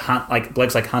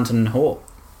Hunt and Hall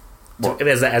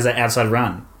as an outside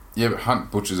run. Yeah, but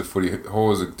Hunt butchers a footy.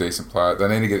 Hall is a decent player. They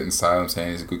need to get it in Salem's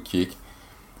hand. He's a good kick.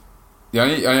 The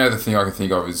only other thing I can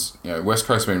think of is, West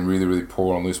Coast have been really, really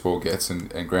poor on loose ball gets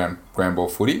and ground ball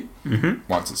footy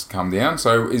once it's come down.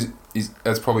 So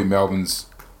that's probably Melbourne's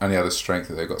only other strength,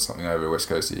 that they've got something over West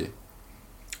Coast here.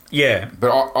 Yeah,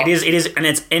 but it is, and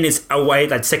it's a way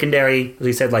that secondary, as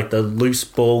we said, like the loose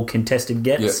ball contested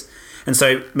gets, and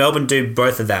so Melbourne do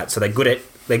both of that. So they're good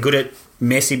at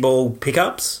messy ball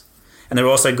pickups, and they're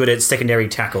also good at secondary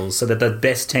tackles. So they're the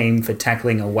best team for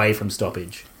tackling away from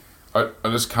stoppage. I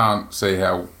just can't see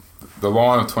how the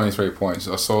line of 23 points.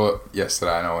 I saw it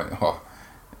yesterday and I went, oh,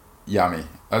 yummy.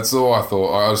 That's all I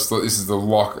thought. I just thought this is the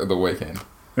lock of the weekend.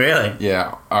 Really?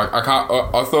 Yeah. I can't.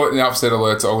 I thought in the upset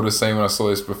alerts I would have seen when I saw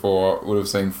this before. I would have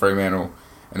seen Fremantle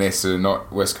and Essendon,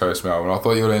 not West Coast Melbourne. I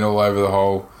thought you would have been all over the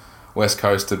whole West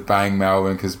Coast to bang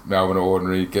Melbourne because Melbourne are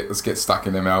ordinary. Let's get stuck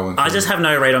into Melbourne. I just have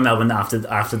no read on Melbourne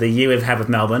after the year we've had with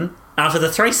Melbourne. After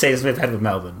the 3 seasons we've had with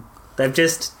Melbourne, they've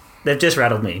just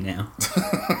rattled me now.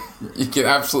 You get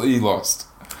absolutely lost.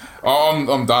 Oh,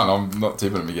 I'm done. I'm not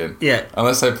tipping them again. Yeah.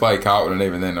 Unless they play Carlton, and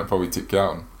even then, I'll probably tip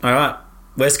Carlton. All right.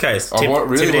 West Coast.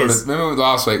 Remember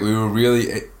last week we were really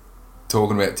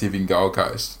talking about tipping Gold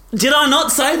Coast. Did I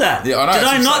not say that? Yeah, I know. Did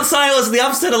I not say it was the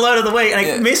upset alert of the week and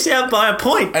it missed out by a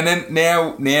point? And then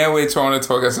now we're trying to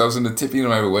talk ourselves into tipping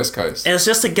them over West Coast. And it's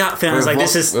just a gut feeling. We've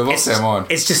lost our mind.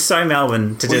 It's just so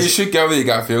Melbourne to you should go with your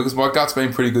gut feel because my gut's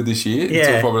been pretty good this year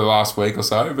until probably the last week or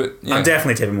so. But I'm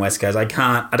definitely tipping West Coast.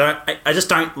 I just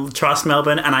don't trust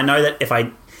Melbourne, and I know that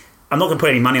I'm not going to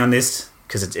put any money on this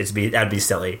because that'd be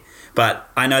silly. But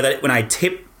I know that when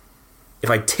if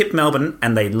I tip Melbourne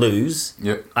and they lose,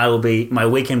 my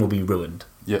weekend will be ruined.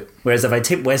 Yep. Whereas if I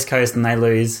tip West Coast and they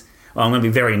lose, I'm going to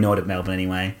be very annoyed at Melbourne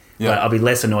anyway. But I'll be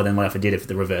less annoyed than what if I did if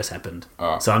the reverse happened.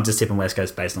 Oh. So I'm just tipping West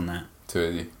Coast based on that. Too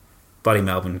easy. Bloody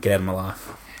Melbourne, get out of my life.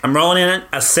 I'm rolling in it.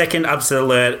 A second upset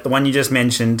alert, the one you just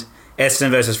mentioned,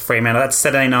 Essendon versus Fremantle. That's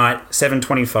Saturday night,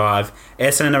 7:25.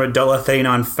 Essendon are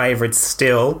 $1.39 favourites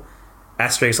still.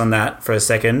 Asterisk on that for a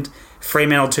second.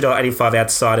 Fremantle $2.85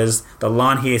 outsiders. The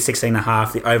line here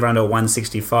 16.5. The over under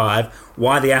 165.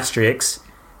 Why the asterisk?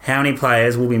 How many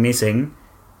players will be missing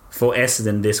for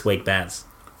Essendon this week, Baz?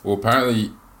 Well,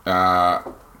 apparently,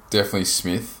 definitely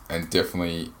Smith and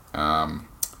definitely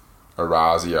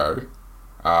Orazio.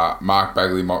 Mark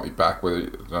Bagley might be back. I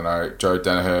don't know. Joe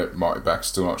Danaher might be back.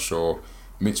 Still not sure.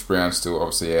 Mitch Brown still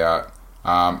obviously out.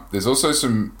 There's also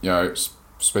some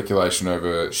speculation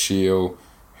over Shield,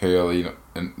 Hurley,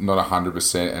 and not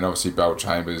 100%, and obviously Bell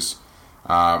Chambers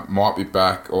might be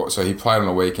back. So he played on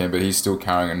the weekend, but he's still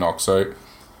carrying a knock. So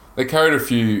they carried a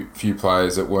few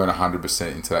players that weren't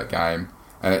 100% into that game,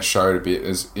 and it showed a bit.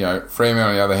 As Fremantle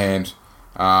on the other hand,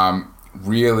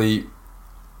 really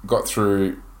got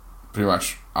through pretty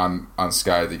much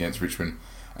unscathed against Richmond,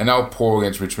 and they were poor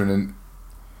against Richmond. And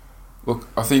look,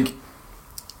 I think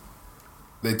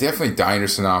they're definitely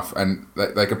dangerous enough, and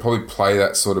they could probably play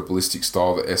that sort of ballistic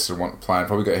style that Essendon want to play, and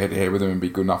probably go head to head with them and be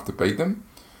good enough to beat them.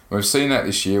 And we've seen that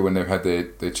this year when they've had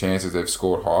their chances, they've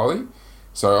scored highly.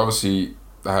 So obviously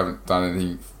they haven't done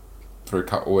anything for a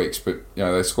couple of weeks, but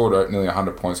they scored nearly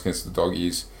 100 points against the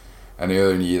Doggies, and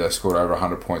earlier in the year they scored over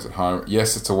 100 points at home.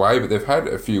 Yes, it's away, but they've had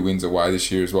a few wins away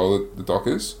this year as well, the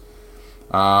Dockers.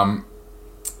 And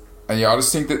I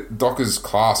just think that Dockers'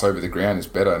 class over the ground is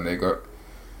better, and they've got,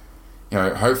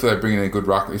 hopefully they bring in a good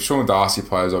ruck. If Sean Darcy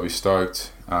plays, I'll be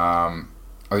stoked. I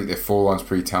think their foreline's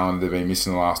pretty talented. They've been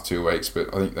missing the last 2 weeks,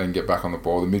 but I think they can get back on the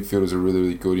ball. The midfielders are really,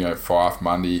 really good. Fife,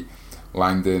 Mundy,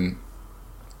 Langdon.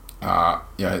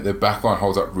 Their backline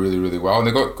holds up really, really well, and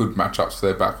they've got good matchups for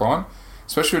their backline,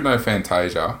 especially with no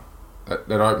Fantasia. That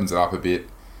opens it up a bit.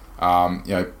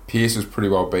 Pearce was pretty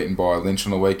well beaten by Lynch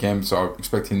on the weekend, so I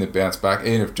expect him to bounce back,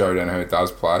 even if Joe Danaher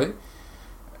does play.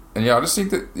 And I just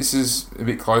think that this is a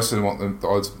bit closer than what the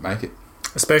odds make it.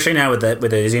 Especially now with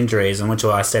those injuries, and which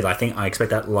I said, I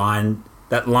expect that line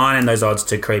and those odds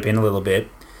to creep in a little bit.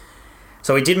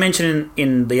 So we did mention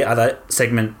in the other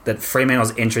segment that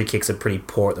Fremantle's entry kicks are pretty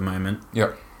poor at the moment.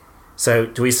 Yep. So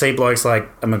do we see blokes like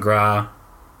a McGrath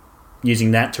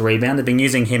using that to rebound? They've been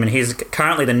using him, and he's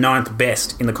currently the 9th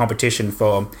best in the competition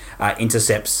for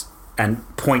intercepts and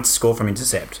points scored from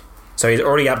intercept. So he's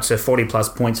already up to 40-plus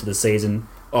points for the season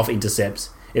off intercepts.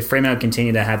 If Fremantle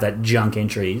continue to have that junk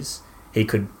entries, he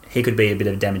could be a bit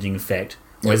of a damaging effect.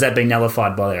 Or is that being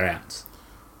nullified by their outs?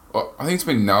 Well, I think it's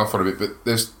been nullified a bit, but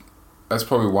there's that's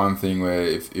probably one thing where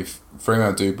if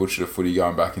Fremantle do butcher the footy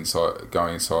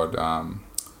going inside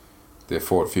their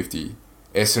forward 50,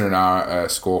 Essendon are a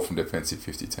score from defensive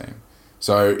 50 team.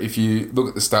 So if you look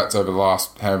at the stats over the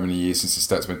last how many years since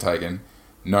the stats been taken,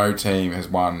 no team has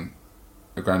won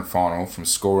a grand final from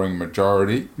scoring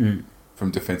majority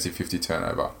from defensive 50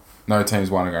 turnover. No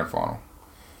team's won a grand final.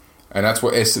 And that's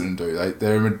what Essendon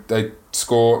do. They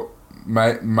score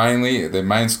mainly, their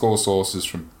main score sources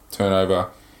from turnover,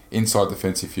 inside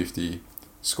defensive 50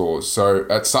 scores. So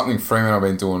that's something Fremantle have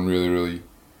been doing really, really,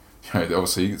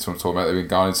 obviously that's what I'm talking about. They've been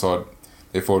going inside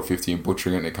their forward 50 and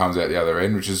butchering it, and it comes out the other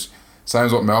end, which is same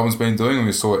as what Melbourne's been doing, and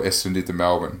we saw what Essendon did to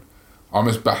Melbourne. I'm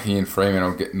just backing in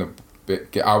Fremantle, get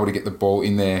able to get the ball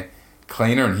in there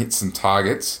cleaner and hit some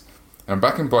targets. And I'm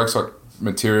backing blokes like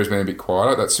Material's been a bit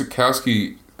quieter. That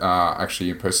Sukowski actually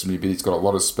impresses me a bit. He's got a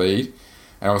lot of speed.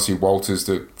 And obviously Walters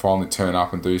to finally turn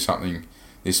up and do something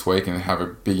this week and have a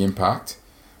big impact.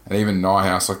 And even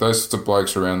Nyhouse, like those sorts of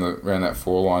blokes around that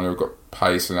four line who've got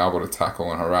pace and able to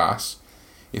tackle and harass.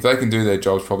 If they can do their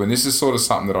jobs properly, and this is sort of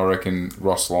something that I reckon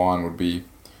Ross Lyon would be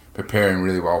preparing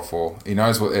really well for. He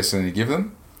knows what Essendon to give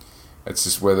them. It's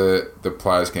just whether the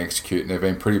players can execute, and they've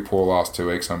been pretty poor last 2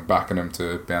 weeks, so I'm backing them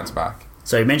to bounce back.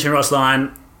 So you mentioned Ross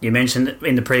Lyon. You mentioned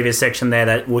in the previous section there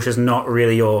that Woosh is not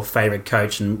really your favourite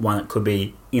coach and one that could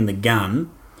be in the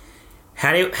gun.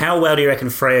 How well do you reckon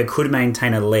Freo could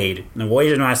maintain a lead? And the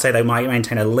reason I say they might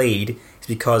maintain a lead is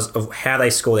because of how they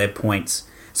score their points.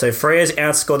 So Freo's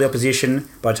outscored the opposition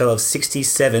by a total of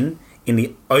 67 in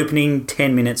the opening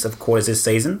 10 minutes of quarters this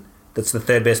season. That's the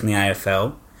third best in the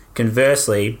AFL.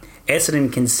 Conversely,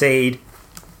 Essendon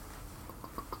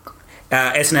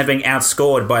have been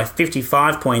outscored by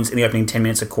 55 points in the opening 10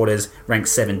 minutes of quarters, ranked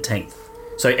 17th.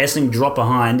 So Essendon drop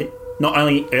behind, not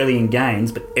only early in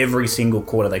games, but every single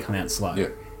quarter they come out slow. Yeah.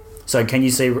 So can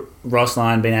you see Ross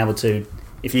Lyon being able to,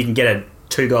 if you can get a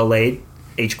 2-goal lead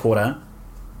each quarter,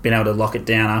 being able to lock it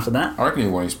down after that? I reckon he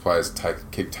wants his players to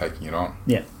keep taking it on.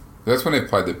 Yeah. That's when they've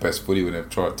played their best footy, when they've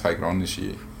tried to take it on this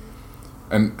year.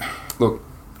 And look,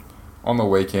 on the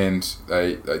weekend,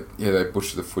 they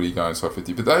butchered the footy going inside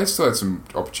 50, but they still had some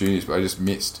opportunities, but they just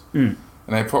missed. And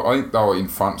I think they were in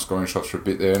front scoring shots for a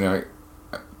bit there. And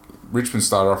Richmond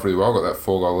started off really well, got that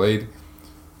 4-goal lead,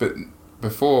 but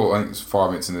before, I think it was 5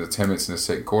 minutes into the 10 minutes in the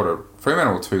second quarter,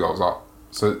 Fremantle were 2 goals up.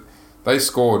 So they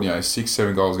scored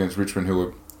 6-7 goals against Richmond, who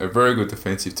were a very good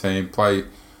defensive team,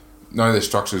 know their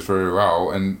structures very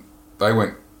well, and they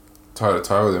went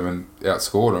toe-to-toe with them and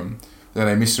outscored them. Then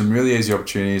they missed some really easy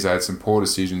opportunities. They had some poor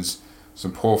decisions,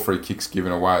 some poor free kicks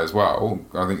given away as well.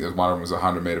 I think one of them was a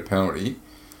 100-metre penalty.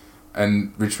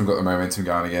 And Richmond got the momentum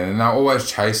going again. And they were always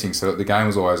chasing, so that the game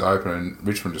was always open, and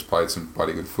Richmond just played some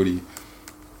bloody good footy.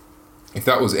 If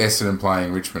that was Essendon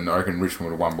playing Richmond, I reckon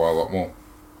Richmond would have won by a lot more.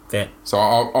 Yeah. So,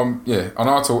 I know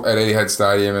it's at Etihad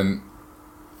Stadium, and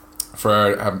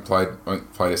Freo haven't played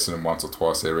Essendon once or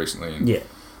twice there recently. And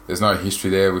there's no history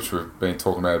there, which we've been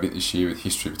talking about a bit this year with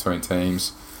history between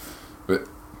teams. But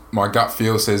my gut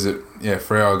feel says that,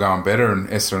 Freo are going better and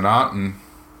Essendon aren't, and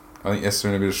I think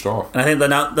Essendon are a bit of strife. And I think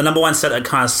the number one stat that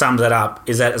kind of sums that up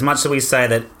is that as much as we say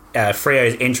that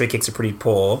Freo's entry kicks are pretty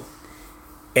poor,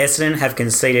 Essendon have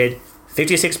conceded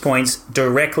 56 points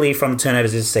directly from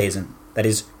turnovers this season. That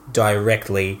is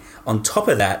directly. On top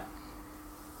of that,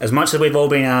 as much as we've all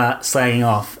been slagging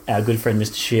off our good friend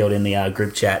Mr. Shield in the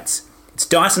group chats, it's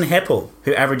Dyson Heppel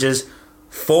who averages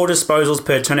 4 disposals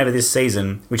per turnover this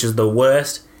season, which is the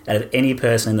worst out of any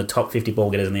person in the top 50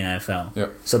 ball getters in the AFL.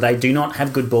 Yep. So they do not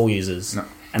have good ball users,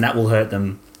 and that will hurt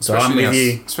them. So especially I'm with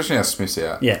you. Especially now Smith's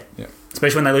out. Yeah.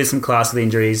 Especially when they lose some class with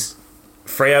injuries.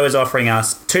 Freo is offering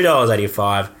us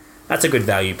 $2.85. That's a good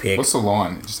value pick. What's the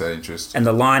line, just out of interest? And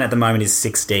the line at the moment is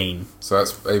 16. So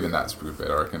that's a good bet,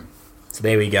 I reckon. So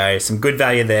there we go. Some good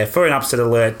value there for an upset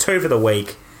alert. 2 for the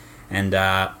week. And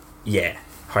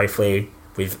hopefully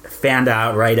we've found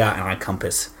our radar and our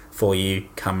compass for you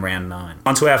come round 9.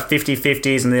 On to our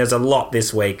 50-50s, and there's a lot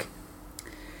this week.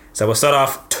 So we'll start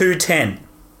off 2.10.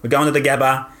 We're going to the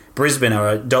Gabba. Brisbane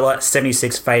are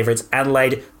 $1.76 favourites.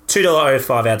 Adelaide,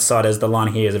 $2.05 outsiders. The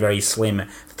line here is a very slim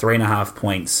 3.5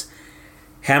 points.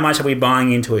 How much are we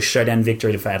buying into a showdown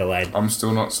victory for Adelaide? I'm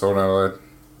still not sold on Adelaide.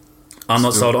 I'm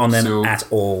not sold on them at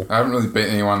all. I haven't really beaten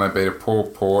anyone. They beat a poor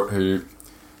Port, who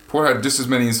Port had just as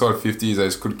many inside 50s. They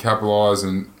just couldn't capitalise,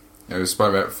 and we spoke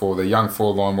about it before. Their young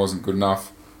forward line wasn't good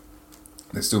enough.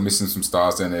 They're still missing some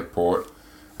stars down there, Port.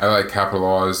 Adelaide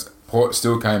capitalised. Port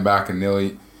still came back and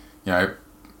nearly, we're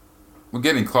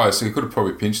getting close. So he could have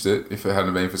probably pinched it if it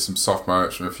hadn't been for some soft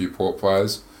moments from a few Port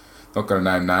players. Not going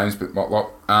to name names, but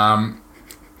Motlop.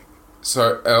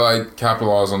 So Adelaide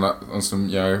capitalised on some,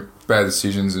 bad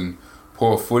decisions and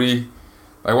poor footy.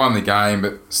 They won the game,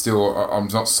 but still, I'm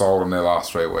not sold on their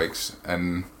last 3 weeks,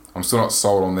 and I'm still not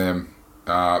sold on them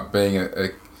being a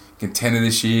contender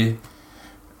this year.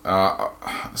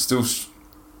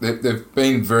 They've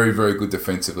been very, very good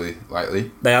defensively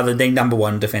lately. They are the number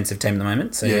one defensive team at the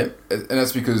moment. So yeah, and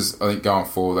that's because I think going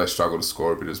forward they struggle to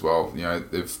score a bit as well. You know,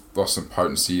 they've lost some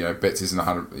potency. You know, Betts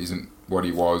isn't what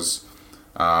he was.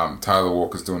 Taylor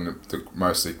Walker's doing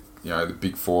mostly the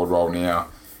big forward role now.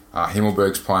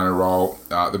 Himmelberg's playing a role.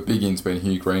 The big in's been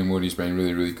Hugh Greenwood. He's been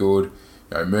really, really good.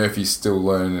 You know, Murphy's still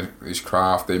learning his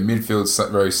craft. Their midfield's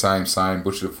very same.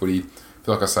 Butcher the footy. I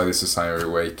feel like I say this the same every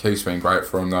week. Keith's been great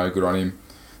for him though. Good on him.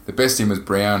 The best in was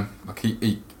Brown. Like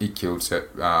he killed Sam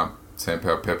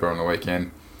Pepper on the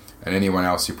weekend, and anyone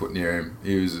else you put near him,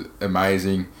 he was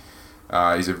amazing.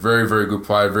 He's a very, very good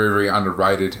player, very, very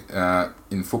underrated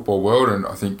in the football world, and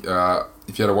I think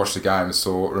if you had to watch the game,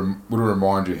 would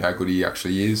remind you how good he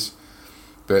actually is.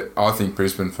 But I think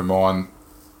Brisbane, for mine,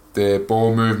 their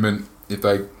ball movement, if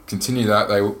they continue that,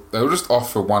 they were just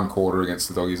off for one quarter against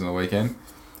the Doggies on the weekend,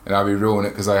 and they'll be ruining it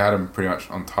because they had them pretty much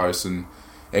on toast. And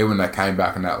even when they came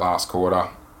back in that last quarter,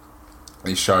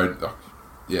 they showed,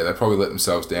 they probably let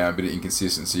themselves down, a bit of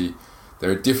inconsistency.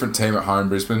 They're a different team at home,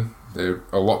 Brisbane. They're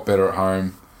a lot better at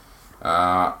home.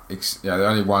 The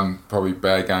only one probably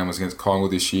bad game was against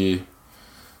Collingwood this year,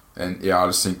 and I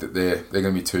just think that they're going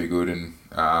to be too good. And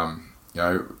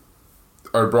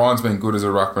O'Brien's been good as a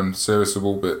ruckman,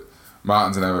 serviceable, but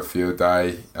Martin's going to have a field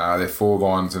day. Their forward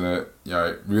line's going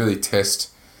to really test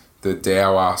the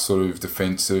dour sort of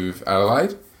defensive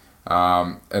Adelaide,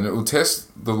 and it will test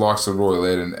the likes of Roy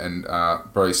Laird and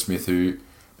Brody Smith, who,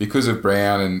 because of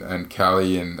Brown and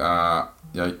Kelly and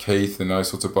Keith and those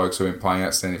sorts of blokes who have been playing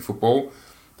outstanding football,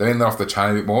 they've been let off the chain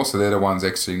a bit more, so they're the ones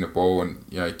exiting the ball and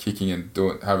kicking and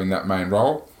having that main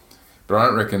role. But I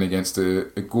don't reckon against a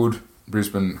good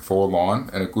Brisbane forward line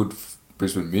and a good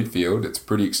Brisbane midfield, it's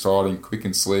pretty exciting, quick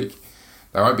and sleek.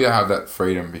 They won't be able to have that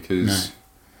freedom because... No.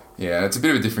 Yeah, it's a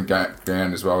bit of a different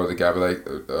ground as well with the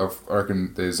Gabba. I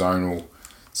reckon their zonal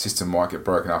system might get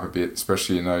broken up a bit,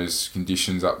 especially in those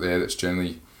conditions up there that's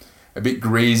generally a bit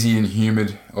greasy and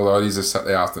humid, although it is a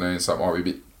Saturday afternoon, so it might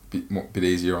be a bit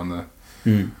easier on the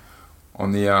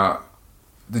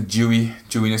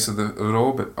dewiness of it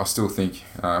all, but I still think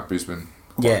Brisbane.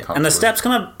 Yeah, and the stats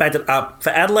kind of backed it up. For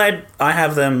Adelaide, I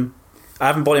haven't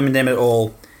bought him in them at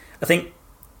all. I think,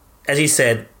 as you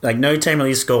said, like no team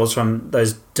really scores from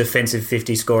those defensive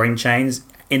 50 scoring chains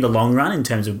in the long run in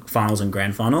terms of finals and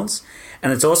grand finals.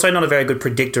 And it's also not a very good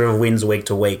predictor of wins week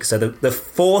to week. So the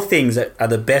 4 things that are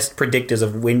the best predictors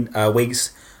of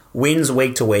wins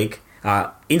week to week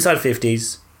are inside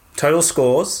 50s, total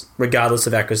scores, regardless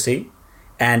of accuracy,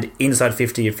 and inside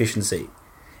 50 efficiency.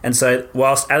 And so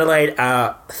whilst Adelaide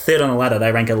are third on the ladder,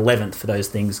 they rank 11th for those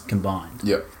things combined.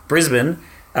 Yep. Brisbane...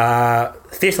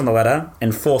 5th on the ladder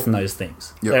and 4th in those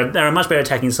things. Yep. They're a much better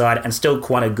attacking side and still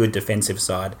quite a good defensive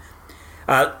side.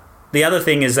 The other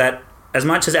thing is that as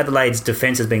much as Adelaide's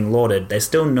defence is being lauded, they're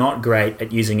still not great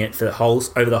at using it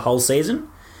over the whole season,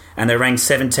 and they're ranked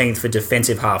 17th for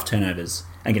defensive half turnovers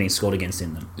and getting scored against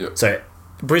in them. Yep. So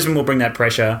Brisbane will bring that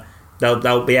pressure.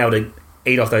 They'll be able to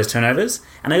eat off those turnovers,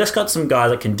 and they just got some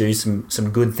guys that can do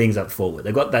some good things up forward.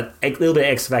 They've got that little bit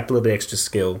of X factor, a little bit of extra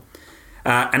skill.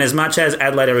 And as much as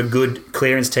Adelaide are a good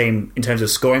clearance team in terms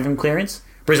of scoring from clearance,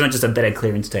 Brisbane are just a better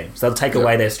clearance team. So they'll take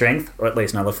away their strength, or at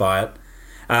least nullify it.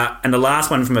 And the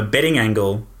last one from a betting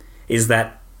angle is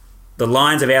that the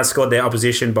Lions have outscored their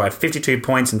opposition by 52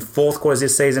 points in fourth quarters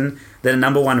this season. They're the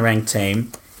number 1 ranked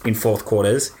team in fourth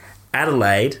quarters.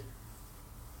 Adelaide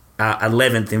are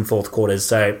 11th in fourth quarters.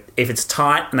 So if it's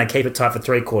tight and they keep it tight for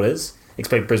 3 quarters...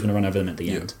 expect Brisbane to run over them at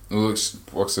the end. It looks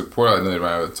like Port Adelaide nearly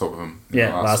ran over the top of them.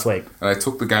 Last week. And they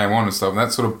took the game on and stuff. And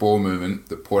that sort of ball movement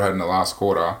that Port had in the last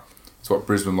quarter is what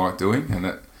Brisbane like doing, and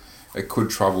it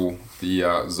could trouble the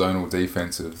zonal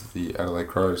defence of the Adelaide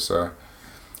Crows. So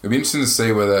it'll be interesting to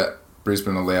see whether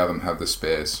Brisbane allow them to have the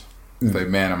spares. If they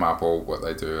man them up or what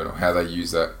they do or how they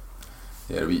use that.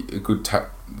 Yeah, it'll be a good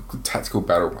tactical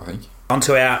battle, I think. On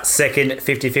to our second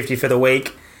 50-50 for the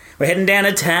week. We're heading down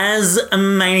to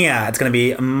Tasmania. It's going to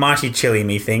be mighty chilly,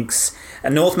 methinks.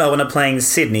 North Melbourne are playing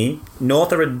Sydney.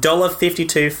 North are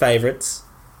 $1.52 favourites.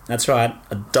 That's right,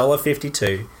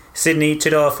 $1.52. Sydney,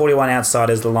 $2.41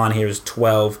 outsiders. The line here is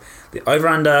 12. The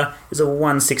over-under is a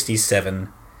 167.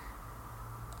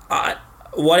 Why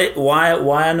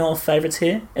are North favourites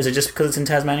here? Is it just because it's in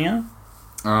Tasmania?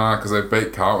 Because they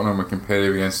beat Carlton and were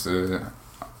competitive against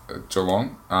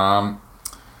Geelong.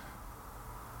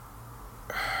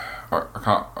 I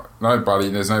can't.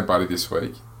 There's no Buddy this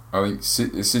week. I think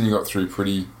Sydney got through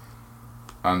pretty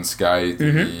unscathed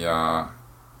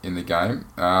in the game.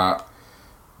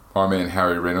 My man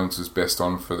Harry Reynolds was best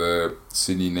on for the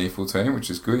Sydney NEFL team, which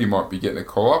is good. He might be getting a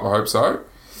call up. I hope so.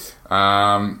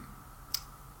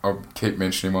 I'll keep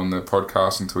mentioning him on the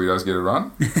podcast until he does get a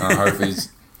run. I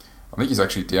think he's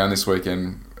actually down this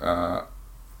weekend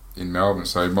in Melbourne,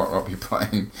 so he might not be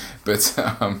playing. But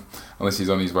unless he's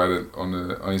on his way to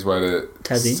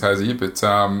Tassie. But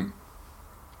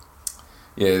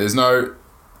there's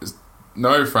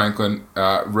no Franklin.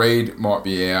 Reid might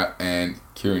be out, and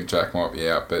Kieran Jack might be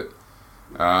out. But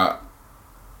how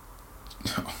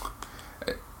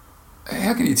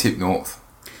can you tip North?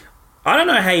 I don't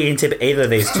know how you can tip either of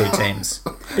these two teams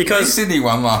because Sydney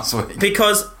won last week.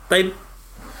 Because they're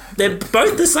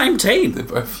both the same team. They're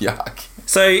both yuck.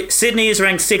 So Sydney is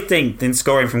ranked 16th in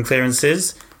scoring from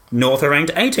clearances. North are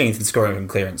ranked 18th in scoring from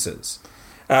clearances.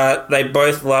 They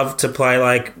both love to play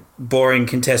like boring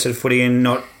contested footy and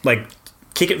not like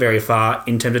kick it very far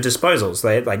in terms of disposals.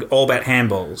 They like all about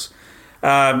handballs.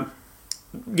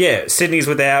 Sydney's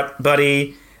without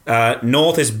Buddy.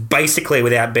 North is basically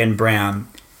without Ben Brown.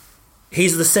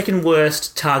 He's the second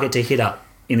worst target to hit up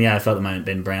in the AFL at the moment,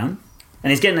 Ben Brown,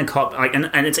 and he's getting a cop.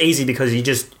 And it's easy because you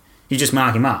just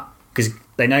mark him up because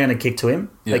they know you're going to kick to him.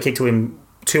 Yep. They kick to him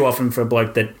too often for a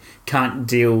bloke that can't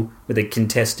deal with a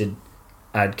contested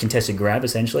grab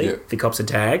essentially. Yep. If he cops a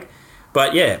tag,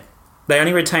 but yeah, they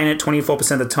only retain it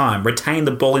 24% of the time. Retain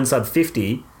the ball inside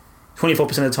 50, 24%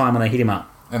 of the time when they hit him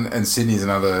up. And Sydney's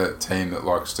another team that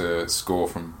likes to score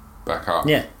from back up.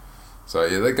 Yeah. So,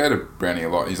 they go to Brownie a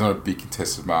lot. He's not a big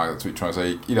contested mark. That's what we're trying to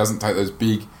say. He doesn't take those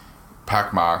big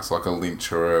pack marks like a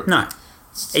Lynch or a... No.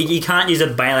 You can't use a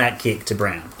bailout kick to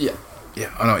Brown. Yeah.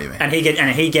 Yeah, I know what you mean. And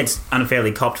he gets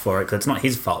unfairly copped for it because it's not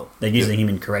his fault. They're using him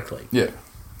incorrectly. Yeah.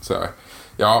 So,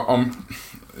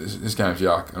 this game's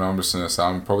yuck. And I'm just going to say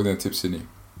I'm probably going to tip Sydney.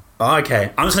 Oh,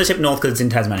 okay. I'm just going to tip North because it's in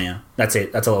Tasmania. That's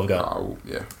it. That's all I've got. Oh,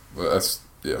 yeah. Well, that's...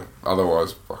 Yeah.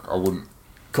 Otherwise, I wouldn't...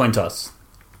 Coin toss.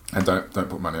 And don't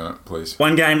put money on it, please.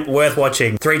 One game worth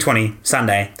watching. 3:20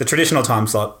 Sunday, the traditional time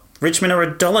slot. Richmond are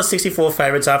 $1.64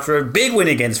 favourites after a big win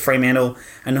against Fremantle,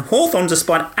 and Hawthorn,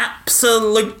 despite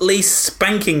absolutely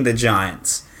spanking the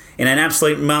Giants in an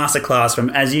absolute masterclass from,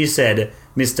 as you said,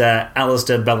 Mr.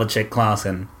 Alistair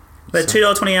Belichick-Clarkson. They're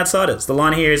 $2.20 outsiders. The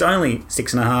line here is only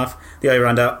 6.5. The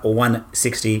over-under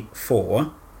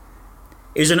 164.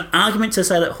 Is there an argument to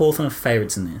say that Hawthorn are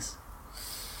favourites in this?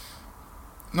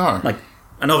 No.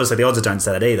 And obviously the odds don't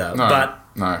say that either. No, but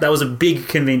that was a big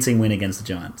convincing win against the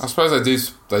Giants. I suppose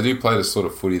they do play the sort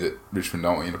of footy that Richmond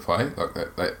don't want you to play, like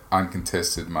that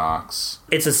uncontested marks.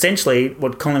 It's essentially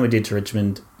what Collingwood did to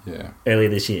Richmond earlier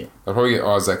this year. They'll probably get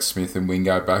Isaac Smith and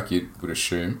Wingo back, you would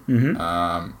assume. Mm-hmm.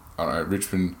 I don't know,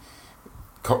 Richmond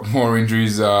got more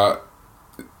injuries. Nank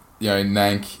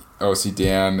obviously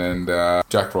down, and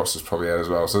Jack Ross is probably out as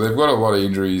well. So they've got a lot of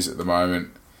injuries at the moment.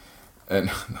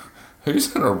 And... Who's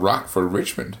going to ruck for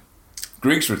Richmond?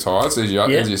 Griggs retired, so there's your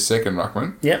second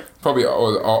ruckman. Yep. Probably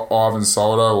Ivan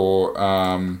Soldo or...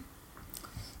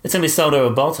 it's going to be Soldo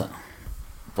or Bolter.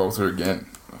 Bolter again.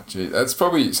 Oh, gee, that's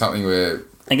probably something where...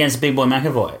 Against Big Boy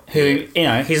McAvoy, who,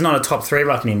 he's not a top 3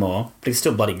 ruck anymore, but he's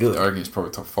still bloody good. I reckon he's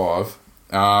probably top 5.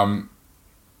 Can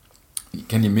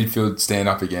your midfield stand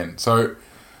up again? So,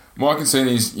 my concern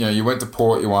is, you went to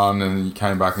Port, you won, and you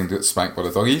came back and got spanked by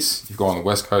the Doggies. You've gone on the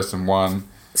West Coast and won...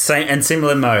 Same and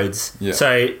similar modes. Yeah.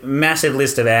 So, massive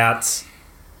list of outs,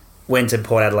 went to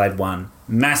Port Adelaide, won.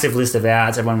 Massive list of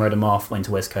outs, everyone wrote them off, went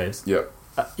to West Coast. Yep.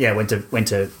 Went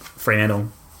to Fremantle,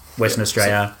 Western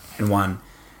Australia, and won.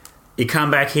 You come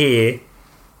back here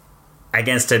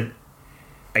against the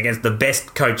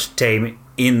best coached team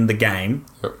in the game.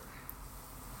 Yep.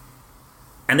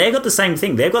 And they've got the same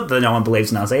thing. They've got the no one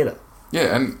believes in us either.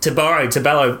 Yeah, and... To borrow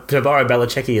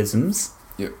Belichickiisms...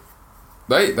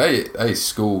 They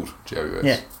schooled GWS.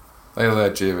 Yeah. They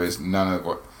allowed GWS none of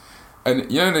what... And,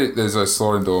 there's those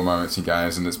sliding door moments in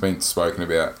games, and it's been spoken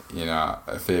about,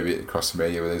 a fair bit across the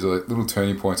media, where there's little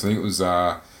turning points. I think it was...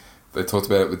 they talked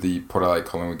about it with the Port Adelaide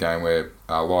Collingwood game where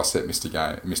Lysette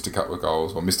missed a couple of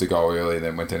goals, or missed a goal early and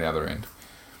then went down the other end.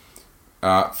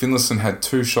 Finlayson had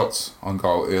 2 shots on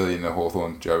goal early in the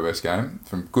Hawthorn GWS game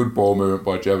from good ball movement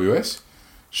by GWS.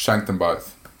 Shanked them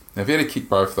both. Now, if he had to kick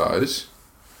both those...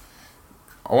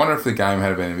 I wonder if the game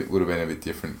would have been a bit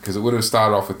different, because it would have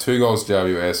started off with 2 goals to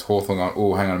WS, Hawthorn going,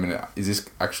 oh, hang on a minute, is this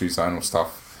actually zonal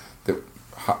stuff that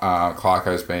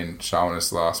Clarko's been showing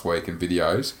us last week in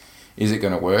videos? Is it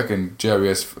going to work? And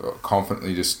GWS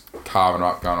confidently just carving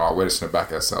up, going, we're just going to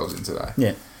back ourselves in today.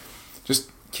 Yeah. Just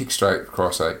kick straight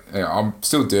across. I'm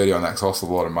still dirty on that because I lost a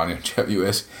lot of money on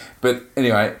GWS. But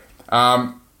anyway,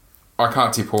 I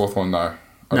can't tip Hawthorn though.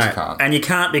 I just can't. And you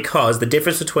can't, because the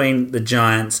difference between the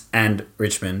Giants and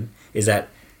Richmond is that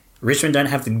Richmond don't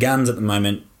have the guns at the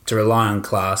moment to rely on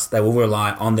class. They will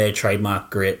rely on their trademark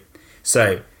grit.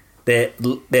 So they're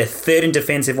third in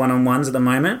defensive one-on-ones at the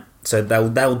moment. So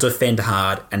they'll defend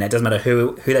hard, and it doesn't matter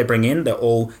who they bring in. They're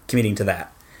all committing to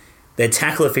that. Their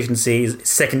tackle efficiency is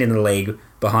second in the league,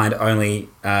 behind only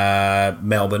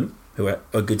Melbourne, who are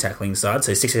a good tackling side,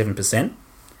 so 67%.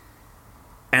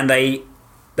 And they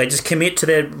just commit to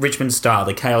their Richmond style,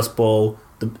 the chaos ball.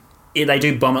 They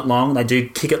do bomb it long, they do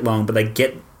kick it long, but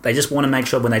they just want to make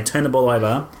sure when they turn the ball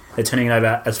over, they're turning it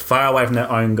over as far away from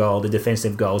their own goal, the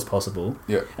defensive goal, as possible.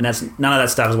 Yeah. And none of that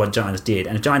stuff is what Giants did.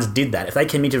 And if Giants did that, if they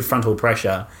committed frontal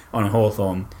pressure on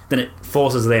Hawthorn, then it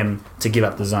forces them to give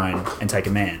up the zone and take a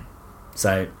man.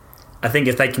 So I think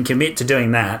if they can commit to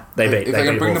doing that, they beat If they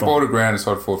can bring Hawthorn. the ball to ground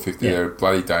inside 450, they're a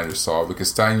bloody dangerous side,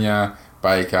 because Stania,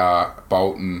 Baker,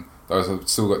 Bolton, those have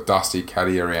still got Dusty,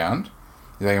 Caddy around.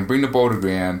 If they can bring the ball to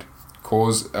ground,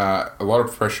 cause a lot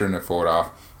of pressure in their forward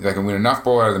half, if they can win enough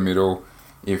ball out of the middle,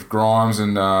 if Grimes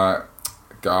and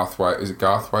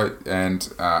Garthwaite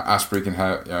and Asprey can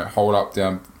hold up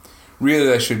down,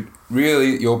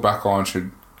 really your back line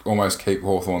should almost keep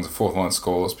Hawthorn's fourth line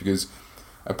scoreless, because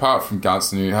apart from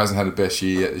Gunston, who hasn't had the best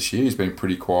year yet this year, he's been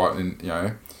pretty quiet,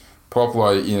 and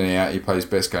Popolo in and out. He played his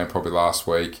best game probably last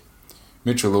week.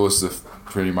 Mitchell Lewis is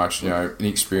pretty much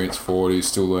inexperienced forward who's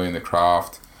still learning the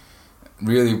craft.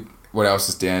 Really, what else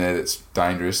is down there that's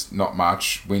dangerous? Not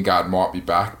much. Wingard might be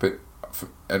back, but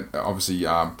and obviously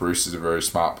Bruce is a very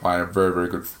smart player, a very, very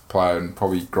good player, and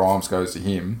probably Grimes goes to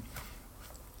him.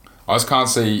 I just can't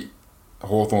see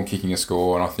Hawthorn kicking a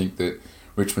score, and I think that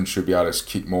Richmond should be able to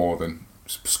score more than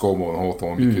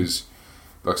Hawthorn, because,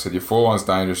 like I said, your forward line's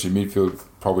dangerous, your midfield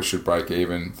probably should break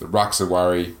even, the ruck's a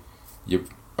worry.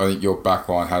 I think your back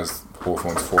line has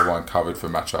Hawthorn's forward line covered for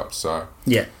matchups, so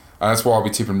Yeah. And that's why I'll be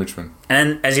tipping Richmond.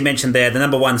 And as you mentioned there, the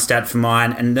number one stat for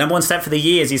mine, and the number one stat for the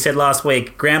year, as you said last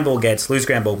week, loose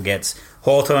ground ball gets.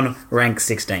 Hawthorn ranks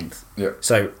 16th. Yeah.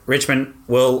 So Richmond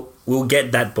will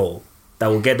get that ball. They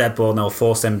will get that ball, and they'll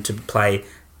force them to play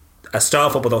a style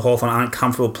of football that Hawthorn aren't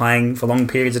comfortable playing for long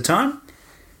periods of time.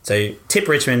 So tip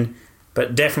Richmond,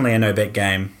 but definitely a no-bet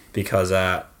game, because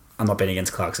I'm not betting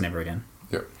against Clarkson ever again.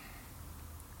 Yep.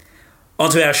 On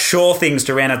to our sure things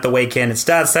to round out the weekend. It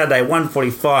starts Saturday,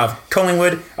 1:45.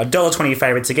 Collingwood, $1.20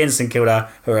 favourites against St Kilda,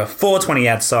 who are $4.20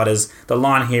 outsiders. The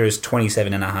line here is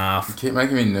 27.5. You keep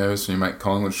making me nervous when you make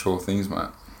Collingwood sure things, mate.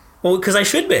 Well, because they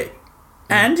should be.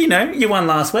 And, you won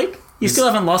last week. You still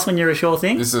haven't lost when you're a sure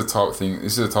thing. This is the type of thing.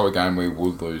 This is the type of game we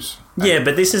would lose. Yeah,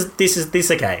 but this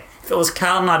okay. If it was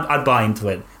Carlton, I'd buy into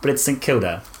it. But it's St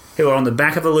Kilda, who are on the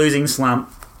back of a losing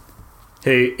slump,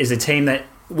 who is a team that...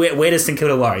 Where does St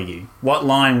Kilda worry you? What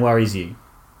line worries you?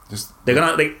 They're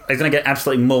gonna get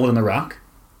absolutely mauled in the ruck.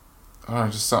 I don't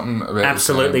know, just something about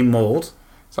Absolutely mauled.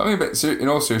 Something about, in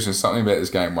all seriousness, something about this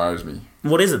game worries me.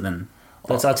 What is it then?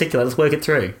 Let's articulate. Let's work it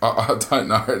through. I don't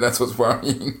know. That's what's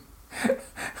worrying.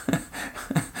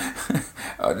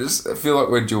 I feel like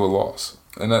we're due a loss,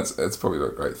 and that's probably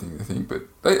not a great thing to think. But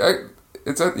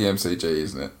it's at the MCG,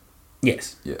 isn't it?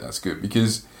 Yes. Yeah, that's good,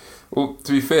 because, well,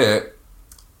 to be fair,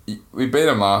 we beat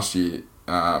them last year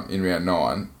in round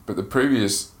 9, but the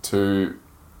previous two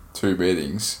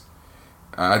beatings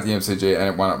at the MCG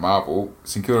and one at Marvel,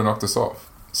 St Kilda knocked us off.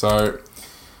 So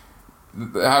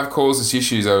they have caused us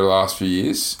issues over the last few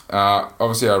years.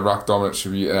 Obviously, our ruck dominance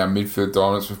should be, and our midfield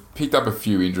dominance. We've picked up a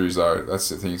few injuries though. That's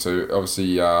the thing. So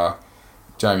obviously,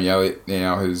 Jamie Elliott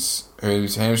now has hurt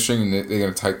his hamstring, and they're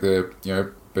going to take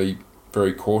be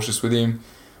very cautious with him.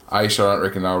 Aisha, I don't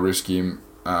reckon they'll risk him.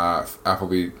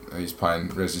 Appleby, he's playing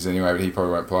resis anyway, but he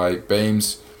probably won't play.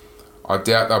 Beams, I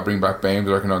doubt they'll bring back Beams.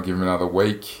 I reckon I'll give him another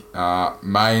week.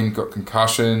 Main got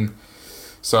concussion,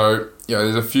 so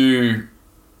there's a few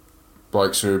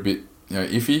blokes who are a bit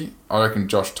iffy. I reckon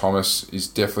Josh Thomas is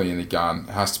definitely in the gun.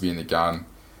 Has to be in the gun.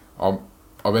 I've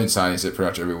been saying this pretty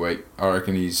much every week. I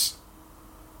reckon he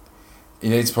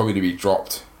needs probably to be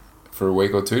dropped for a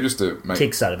week or two just to make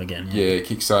kickstart him again. Yeah,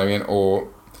 kickstart him again, or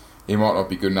he might not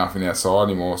be good enough in our side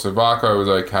anymore. So Varco was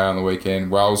okay on the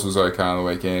weekend. Wells was okay on the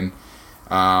weekend.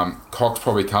 Cox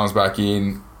probably comes back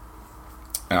in.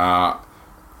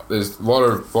 There's a lot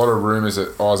of rumours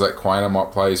that Isaac Quainer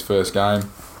might play his first game.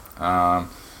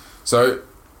 So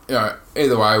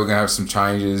either way, we're going to have some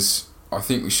changes. I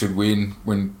think we should win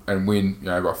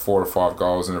by 4 or 5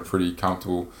 goals in a pretty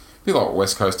comfortable. A bit like what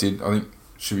West Coast did. I think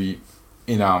should be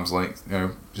in arm's length.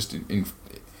 Just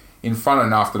in front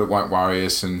enough that it won't worry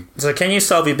us. And so, can you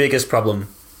solve your biggest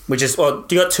problem? Which is, you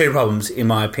got 2 problems, in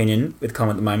my opinion, with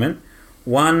Collingwood at the moment.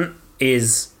 One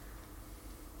is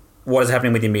what is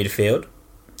happening with your midfield.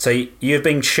 So you've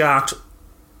been sharked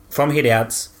from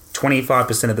hit-outs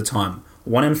 25% of the time.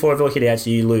 1 in 4 of your hit-outs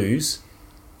you lose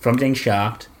from getting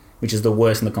sharked, which is the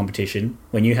worst in the competition,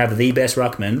 when you have the best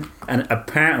ruckman and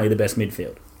apparently the best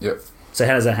midfield. Yep. So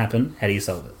how does that happen? How do you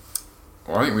solve it?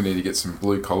 Well, I think we need to get some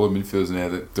blue-collar midfielders now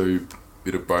that do a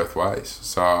bit of both ways.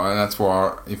 So, and that's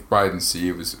why if Braden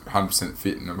Sear was 100%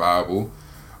 fit and available,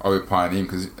 I'll be playing him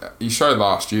because he showed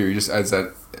last year. He just adds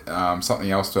that something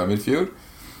else to our midfield.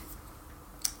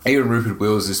 Even Rupert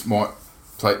Wills just might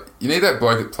play. You need that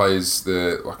bloke that plays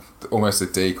almost the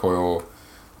decoy, or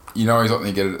he's not going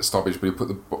to get it at stoppage, but he put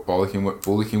the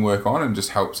bullicking work on and just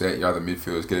helps out your other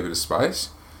midfielders get a bit of space.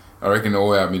 I reckon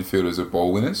all our midfielders are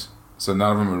ball winners, so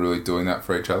none of them are really doing that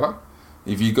for each other.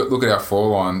 If you look at our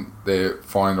foreline, they're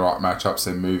finding the right matchups.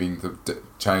 They're moving,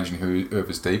 changing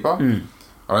whoever's deeper.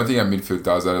 I don't think our midfield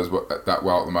does that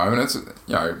well at the moment. It's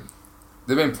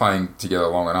they've been playing together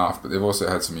long enough, but they've also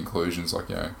had some inclusions like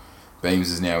Beams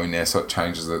is now in there, so it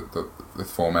changes the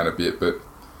format a bit,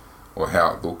 or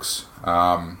how it looks.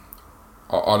 I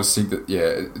just think that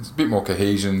it's a bit more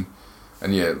cohesion,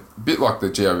 and a bit like the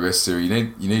GWS series.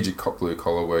 You need your blue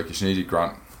collar workers, you need your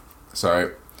grunt.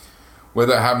 So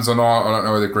whether it happens or not, I don't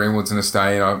know whether Greenwood's going to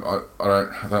stay in. I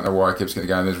don't know why he keeps getting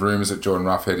going. There's rumours that Jordan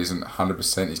Roughhead isn't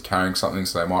 100%. He's carrying something,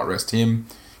 so they might rest him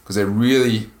because there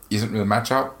really isn't really a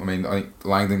matchup. I mean, I think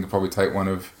Langdon could probably take one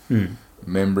of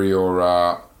Membry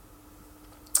or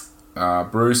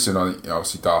Bruce, and I think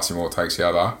obviously Darcy Moore takes the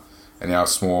other. And our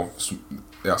smalls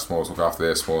look after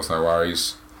their smalls, no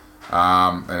worries.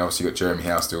 And obviously you've got Jeremy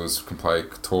House still can play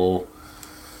Couture.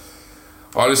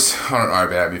 I don't know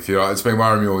about midfield. It's been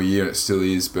worrying me all year, and it still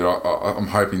is. But I'm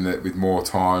hoping that with more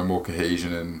time, more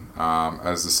cohesion, and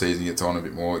as the season gets on a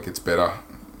bit more, it gets better.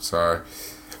 So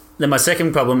then my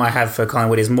second problem I have for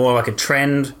Collingwood is more like a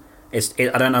trend. I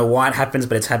don't know why it happens,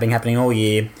 but it's happening all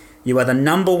year. You are the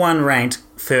number 1 ranked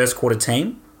first quarter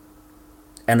team,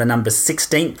 and the number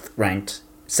 16th ranked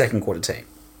second quarter team.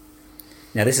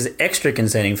 Now this is extra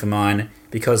concerning for mine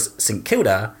because St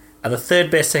Kilda are the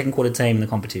 3rd best second quarter team in the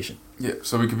competition. Yeah,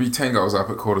 so we could be 10 goals up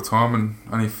at quarter time and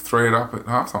only 3 it up at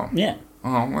half time. Yeah.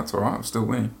 Oh, that's all right. I'm still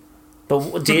winning.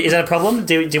 But is that a problem?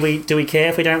 Do we care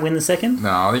if we don't win the second? No,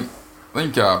 I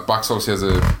think Bucks obviously has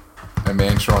a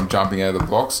mantra on jumping out of the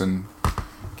blocks and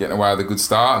getting away with a good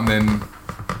start, and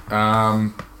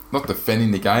then not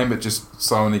defending the game, but just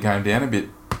slowing the game down a bit.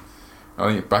 I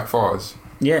think it backfires.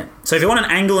 Yeah. So if you want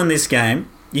an angle in this game,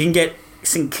 you can get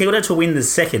St Kilda to win the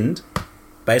second,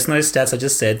 based on those stats I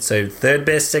just said. So 3rd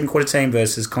best second quarter team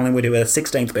versus Collingwood, who are the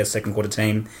 16th best second quarter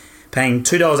team, paying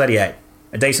 $2.88.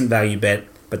 A decent value bet,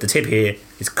 but the tip here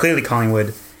is clearly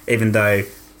Collingwood, even though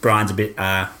Brian's a bit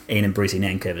Ian and Brucey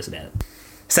Nankervis about it.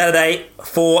 Saturday,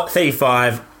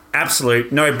 4:35,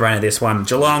 absolute no-brainer this one.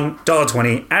 Geelong,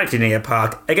 $1.20 at Kinnear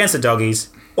Park against the Doggies,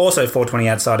 also 4.20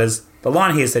 outsiders. The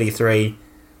line here is 33.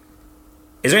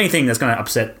 Is there anything that's going to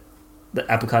upset the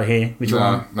apple cart here with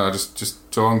Geelong? No,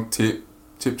 just Geelong tip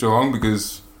Geelong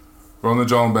because we're on the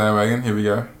Geelong bandwagon. Here we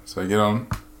go. So get on.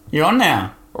 You're on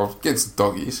now? Well, against the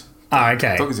Doggies. Oh,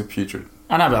 okay. Doggies are putrid.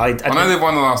 I know, but I know they've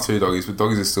won the last 2 Doggies, but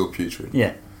Doggies are still putrid.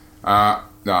 Yeah.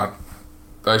 No,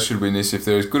 they should win this. If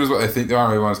they're as good as what they think they are,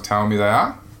 everyone's telling me they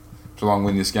are. Geelong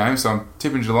win this game, so I'm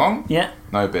tipping Geelong. Yeah.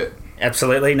 No bet.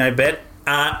 Absolutely, no bet.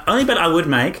 Only bet I would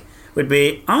make would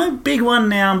be, I'm a big one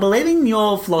now. I'm believing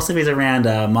your philosophies around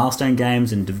milestone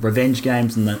games and revenge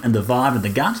games and the vibe and the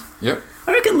gut. Yep.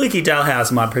 I reckon Lukey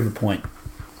Dalhouse might prove a point.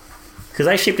 Because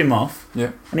they shipped him off.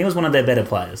 Yeah. And he was one of their better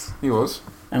players. He was.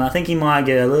 And I think he might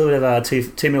get a little bit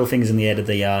of two middle fingers in the air to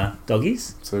the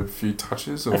Doggies. So a few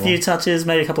touches? Or? A few touches,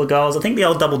 maybe a couple of goals. I think the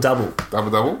old double-double.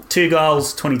 Double-double? 2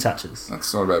 goals, 20 touches.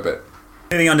 That's not a bad bet.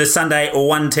 Moving on to Sunday,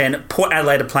 1:10. Port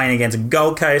Adelaide are playing against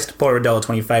Gold Coast. Port are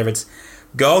 $1.20 favourites.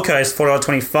 Gold Coast,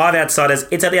 $4.25 outsiders.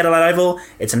 It's at the Adelaide Oval.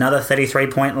 It's another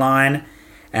 33-point line.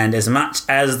 And as much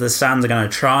as the Suns are going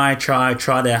to try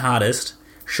their hardest,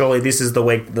 surely this is the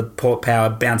week the Port Power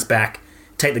bounce back,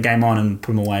 take the game on and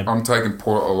put them away. I'm taking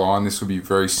Port at a line. This will be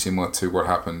very similar to what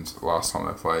happened last time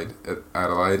they played at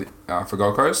Adelaide for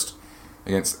Gold Coast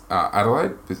against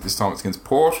Adelaide. This time it's against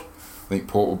Port. I think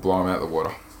Port will blow them out of the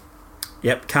water.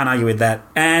 Yep, can't argue with that.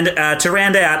 And to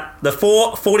round out the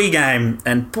 4:40 game,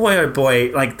 and boy oh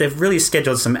boy, like they've really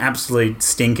scheduled some absolute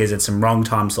stinkers at some wrong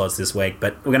time slots this week.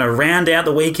 But we're going to round out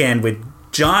the weekend with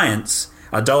Giants,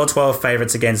 $1.12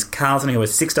 favourites against Carlton, who are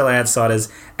 $6 outsiders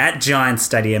at Giants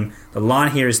Stadium. The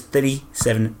line here is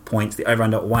 37 points. The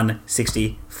over-under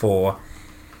 164.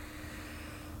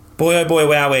 Boy oh boy,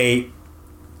 wowee.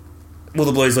 Will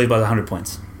the Blues lead by 100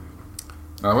 points?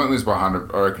 No, I won't lose by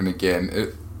 100. I reckon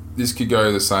again. this could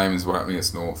go the same as what happened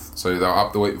against North. So they were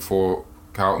up the week before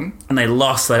Carlton. And they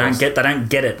lost. They don't get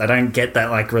it. They don't get that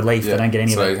like relief. Yeah. They don't get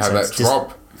any so of it. They have that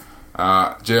drop.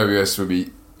 GWS will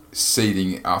be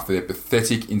seething after their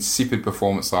pathetic, insipid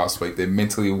performance last week. Their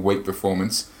mentally weak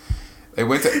performance. They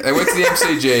went to the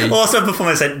MCG. Also, a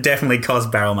performance that definitely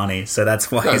cost Barrel money, so that's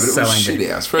why he's so angry.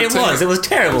 It was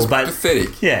terrible, but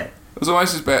pathetic. Yeah, it was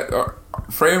almost as bad.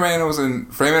 Fremantle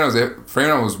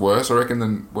was worse, I reckon,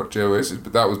 than what GWS is,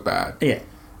 but that was bad. Yeah,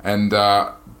 and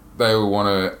they will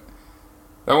want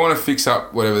to fix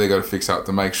up whatever they got to fix up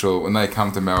to make sure when they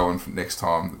come to Melbourne next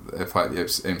time they play the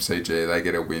MCG, they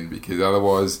get a win, because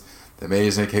otherwise the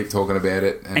media's going to keep talking about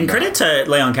it. And credit to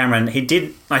Leon Cameron, he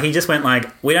just went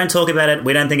like, we don't talk about it,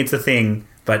 we don't think it's a thing,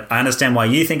 but I understand why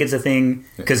you think it's a thing,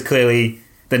 because clearly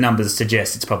the numbers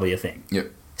suggest it's probably a thing.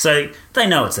 Yep. So they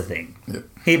know it's a thing. Yep.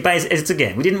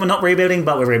 We're not rebuilding,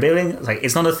 but we're rebuilding. It's like,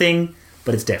 it's not a thing,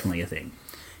 but it's definitely a thing.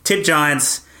 Tip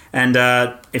Giants, and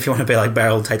if you want to be like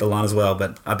Barrel, take the line as well,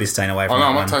 but I'd be staying away from that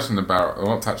I'm one. not touching the barrel. I'm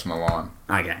not touching the line.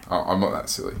 Okay. I'm not that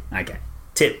silly. Okay.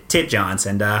 Tip Giants,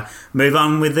 and move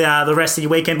on with the rest of your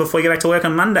weekend before you get back to work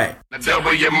on Monday.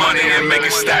 Double your money and make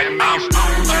it stack. On to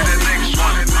the next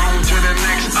one. On to the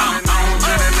next. On to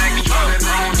the next one. On to the next.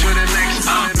 On to the next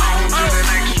one. On to the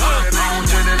next. On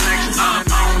to the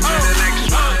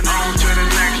next one. On to the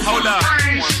next. Hold up.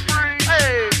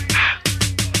 Hey.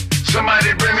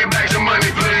 Somebody bring me back some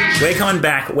money, please. We're coming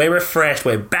back. We're refreshed.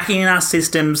 We're backing in our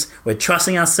systems. We're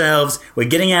trusting ourselves. We're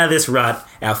getting out of this rut.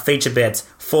 Our feature bets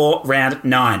for round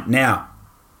 9. Now,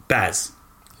 Baz,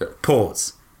 Yep.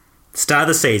 Pause. Start of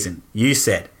the season, you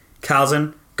said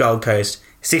Carlton, Gold Coast,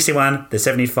 61 to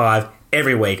 75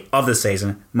 every week of the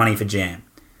season, money for Jam.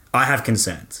 I have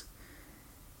concerns.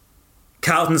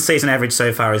 Carlton's season average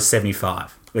so far is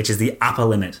 75, which is the upper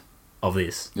limit of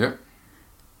this. Yep.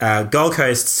 Gold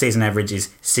Coast's season average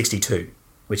is 62,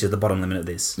 which is the bottom limit of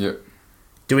this. Yep.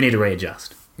 Do we need to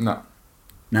readjust? No.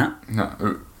 No?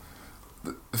 No.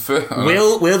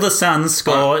 Will the Suns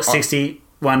score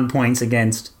 61 points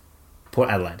against Port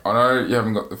Adelaide? I know you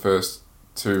haven't got the first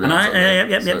 2 rounds. I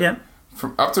know, yep.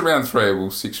 From up to round 3, we'll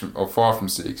 5 from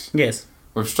 6. Yes.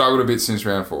 We've struggled a bit since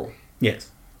round 4. Yes.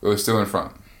 But we're still in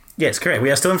front. Yes, correct. We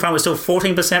are still in front. We're still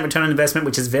 14% return on investment,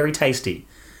 which is very tasty.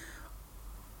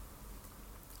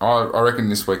 I reckon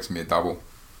this week's going to be a double.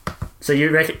 So you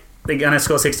reckon they're going to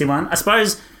score 61? I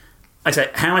suppose, okay,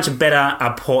 how much better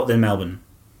are Port than Melbourne?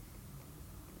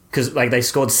 Because they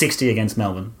scored 60 against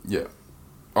Melbourne. Yeah.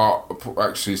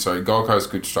 Actually, sorry, Gold Coast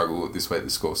could struggle this week to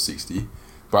score 60.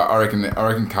 But I reckon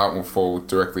Carlton will fall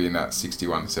directly in that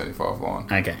 61 to 75 line.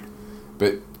 Okay.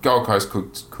 But Gold Coast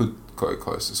could go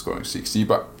close to scoring 60,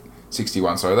 but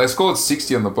 61, sorry. They scored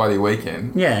 60 on the bloody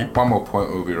weekend. Yeah. One more point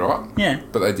will be right. Yeah.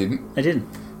 But they didn't. They didn't.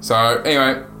 So,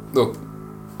 anyway, look,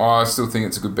 I still think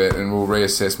it's a good bet, and we'll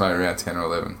reassess maybe around 10 or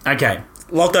 11. Okay.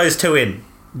 Lock those two in.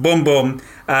 Boom, boom.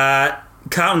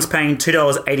 Carlton's paying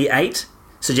 $2.88,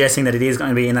 suggesting that it is going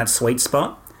to be in that sweet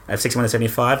spot of 61 to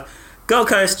 75. Gold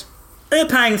Coast, they're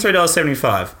paying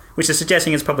 $3.75, which is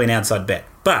suggesting it's probably an outside bet.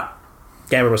 But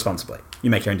gamble responsibly.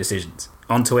 You make your own decisions.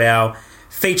 On to our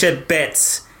featured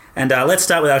bets. And let's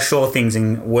start with our sure things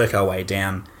and work our way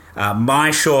down.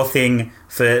 My sure thing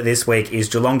for this week is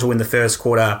Geelong to win the first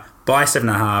quarter by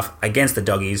 7.5 against the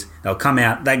Doggies. They'll come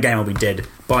out. That game will be dead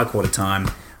by quarter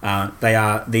time. They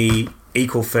are the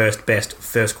equal best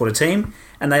first quarter team,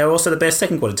 and they are also the best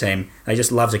second quarter team. They just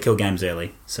love to kill games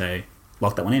early. So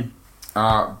lock that one in.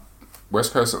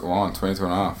 West Coast at the line,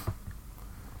 22.5.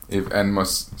 And my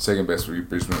second best would be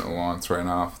Brisbane at the line,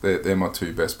 3.5. They're my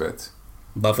 2 best bets.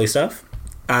 Lovely stuff.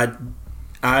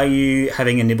 Are you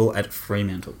having a nibble at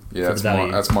Fremantle? Yeah,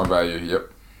 that's my value.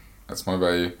 Yep, that's my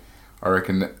value. I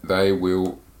reckon they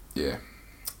will. Yeah,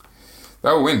 they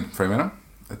will win Fremantle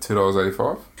at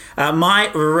 $2.85.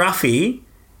 My roughie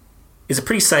is a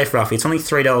pretty safe roughie. It's only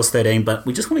 $3.13, but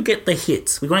we just want to get the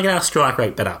hits. We want to get our strike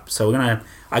rate bet up. So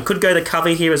I could go the cover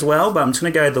here as well, but I'm just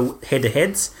going to go the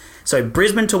head-to-heads. So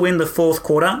Brisbane to win the fourth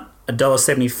quarter,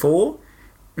 $1.74.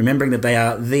 Remembering that they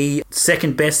are the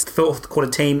second best fourth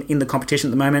quarter team in the competition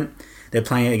at the moment. They're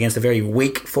playing against a very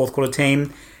weak fourth quarter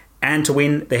team. And to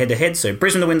win the head-to-head. So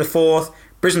Brisbane to win the fourth,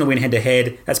 Brisbane to win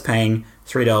head-to-head. That's paying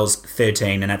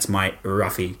 $3.13, and that's my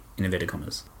roughie in inverted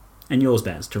commas. And yours,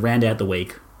 Baz, to round out the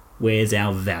week, where's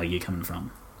our value coming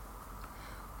from?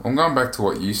 I'm going back to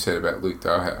what you said about Luke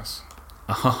Dalhouse.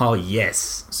 Oh,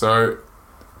 yes. So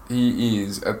he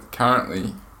is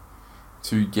currently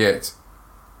to get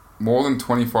more than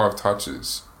 25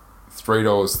 touches,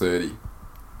 $3.30.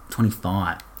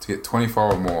 25. To get 25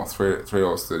 or more,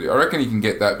 $3.30. I reckon he can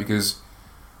get that because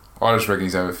I just reckon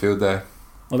he's having a field day.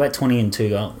 What about 20 and 2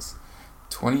 goals?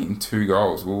 20 and 2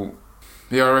 goals. Well,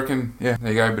 yeah, I reckon. Yeah,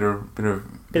 there you go.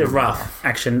 Bit of rough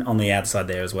action on the outside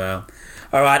there as well.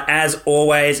 All right, as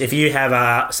always, if you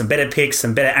have some better picks,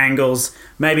 some better angles,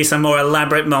 maybe some more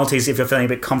elaborate multis if you're feeling a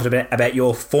bit confident about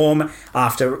your form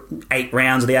after 8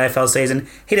 rounds of the AFL season,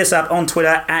 hit us up on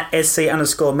Twitter at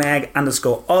SC_mag_Oz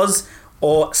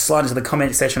or slide into the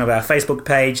comment section of our Facebook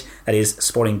page, that is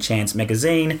Sporting Chance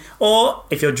Magazine. Or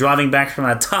if you're driving back from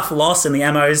a tough loss in the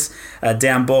Amos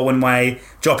down Baldwin Way,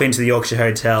 drop into the Yorkshire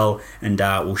Hotel and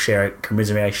we'll share a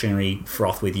commiserationary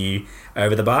froth with you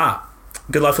over the bar.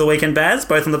 Good luck for the weekend, Baz,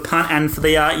 both on the punt and for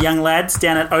the young lads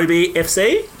down at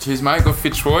OBFC. Cheers, mate. Got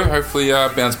Fitzroy. Hopefully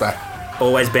bounce back.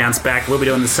 Always bounce back. We'll be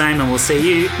doing the same, and we'll see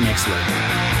you next week.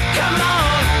 Come on.